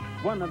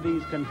one of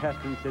these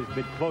contestants has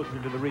bid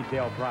closer to the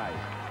retail price?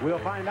 We'll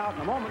find out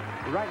in a moment.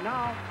 Right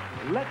now,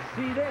 let's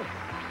see this.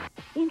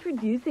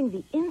 Introducing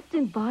the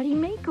Instant Body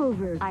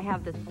Makeover. I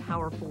have this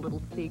powerful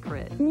little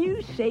secret.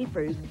 New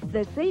Shapers,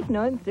 the safe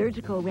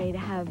non-surgical way to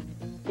have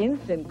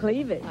instant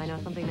cleavage. I know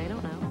something they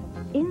don't know.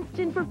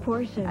 Instant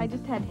proportion. I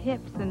just had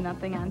hips and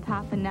nothing on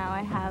top, and now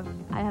I have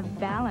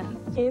balance.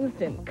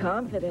 Instant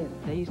confidence.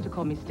 They used to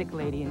call me Stick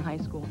Lady in high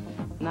school.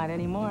 Not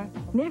anymore.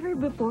 Never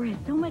before has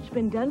so much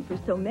been done for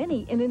so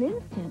many in an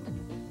instant.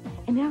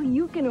 And now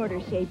you can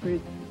order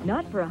Shapers,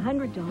 not for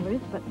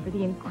 $100, but for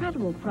the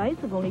incredible price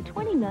of only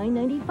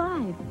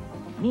 $29.95.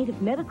 Made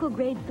of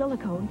medical-grade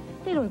silicone,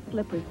 they don't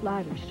slip or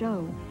slide or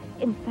show.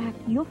 In fact,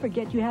 you'll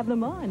forget you have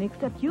them on,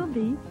 except you'll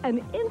be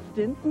an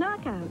instant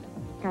knockout.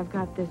 I've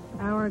got this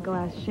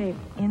hourglass shape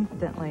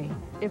instantly.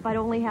 If I'd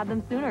only had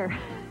them sooner.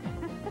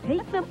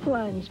 Take the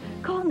plunge.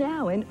 Call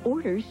now and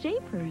order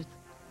Shapers.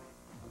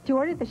 To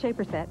order the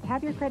Shaper set,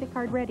 have your credit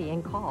card ready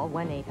and call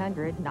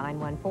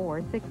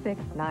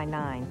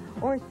 1-800-914-6699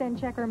 or send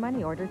check or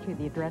money order to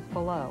the address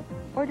below.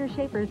 Order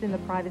Shapers in the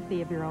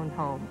privacy of your own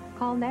home.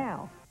 Call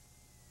now.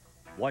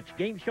 Watch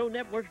Game Show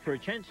Network for a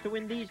chance to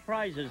win these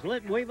prizes.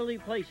 Let Waverly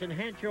Place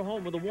enhance your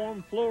home with a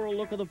warm floral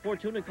look of the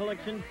Fortuna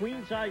Collection,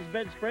 queen-size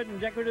bedspread, and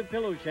decorative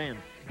pillow shams.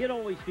 It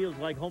always feels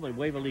like home at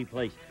Waverly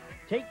Place.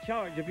 Take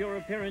charge of your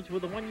appearance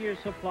with a 1-year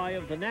supply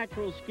of the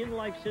natural Skin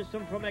Life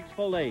system from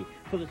Exfoliate.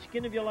 For the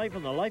skin of your life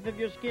and the life of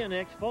your skin,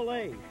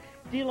 Exfoliate.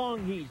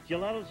 DeLonghi's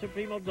Gelato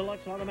Supremo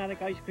Deluxe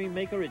Automatic Ice Cream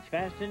Maker. It's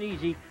fast and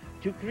easy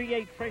to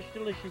create fresh,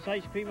 delicious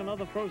ice cream and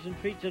other frozen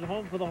treats at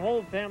home for the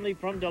whole family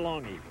from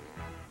DeLonghi.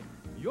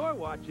 You're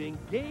watching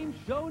Game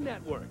Show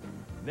Network.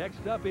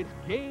 Next up, it's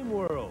Game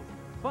World,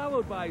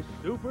 followed by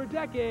Super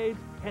Decades,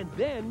 and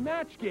then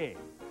Match Game.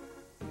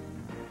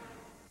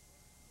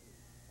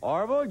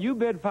 Orville, you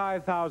bid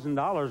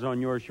 $5,000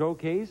 on your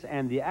showcase,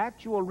 and the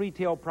actual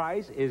retail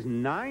price is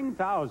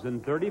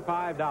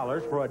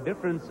 $9,035 for a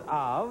difference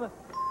of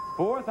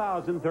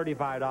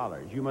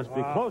 $4,035. You must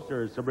be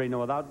closer, Sabrina,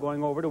 without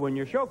going over to win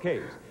your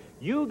showcase.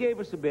 You gave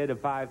us a bid of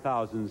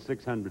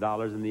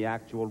 $5,600, and the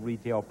actual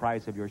retail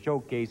price of your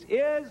showcase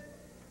is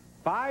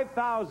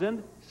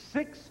 $5,602.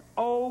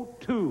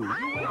 You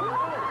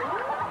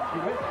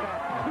missed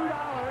that $2.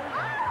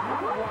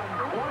 You won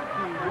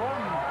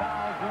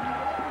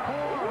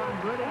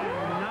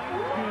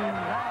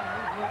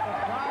 $21,419 worth of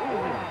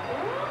prizes.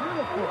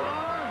 Beautiful.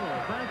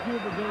 Thank you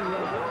for being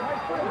with us.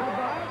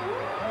 Goodbye.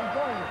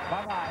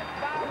 Bye-bye.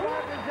 Bob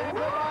Barker said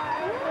goodbye,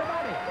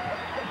 everybody.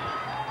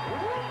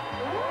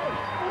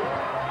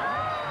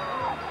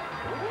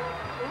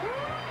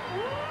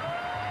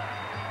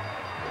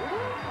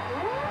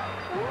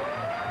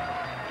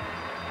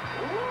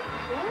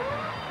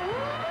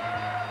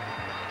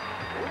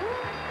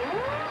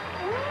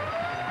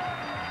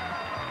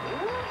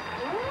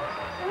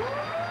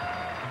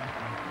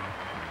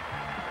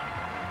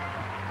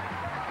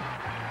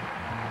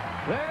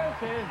 This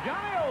is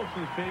Johnny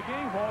Olson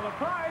speaking for The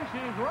Price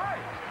is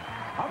Right.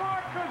 A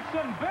Mark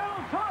Goodson, Bill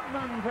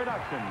Todman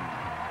production.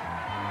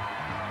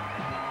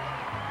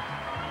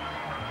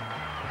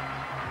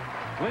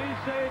 Please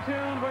stay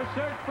tuned for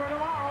Search for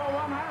Tomorrow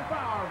 1/2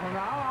 hour from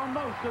now on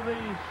most of the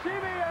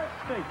CBS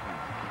stations.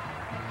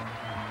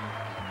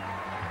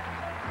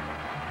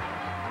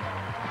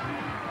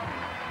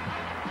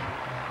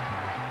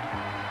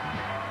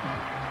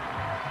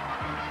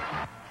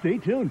 Stay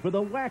tuned for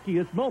the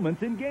wackiest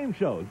moments in game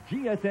shows.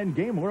 GSN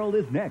Game World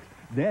is next.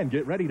 Then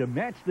get ready to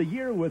match the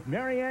year with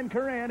Marianne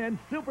Curran and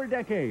Super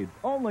Decades,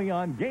 only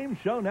on Game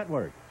Show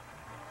Network.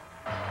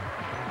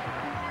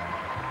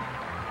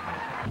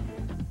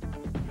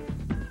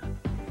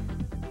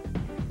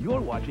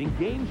 You're watching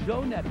Game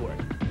Show Network.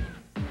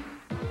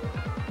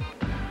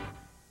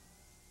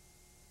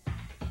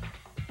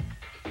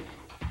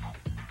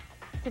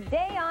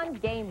 Today on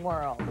Game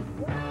World.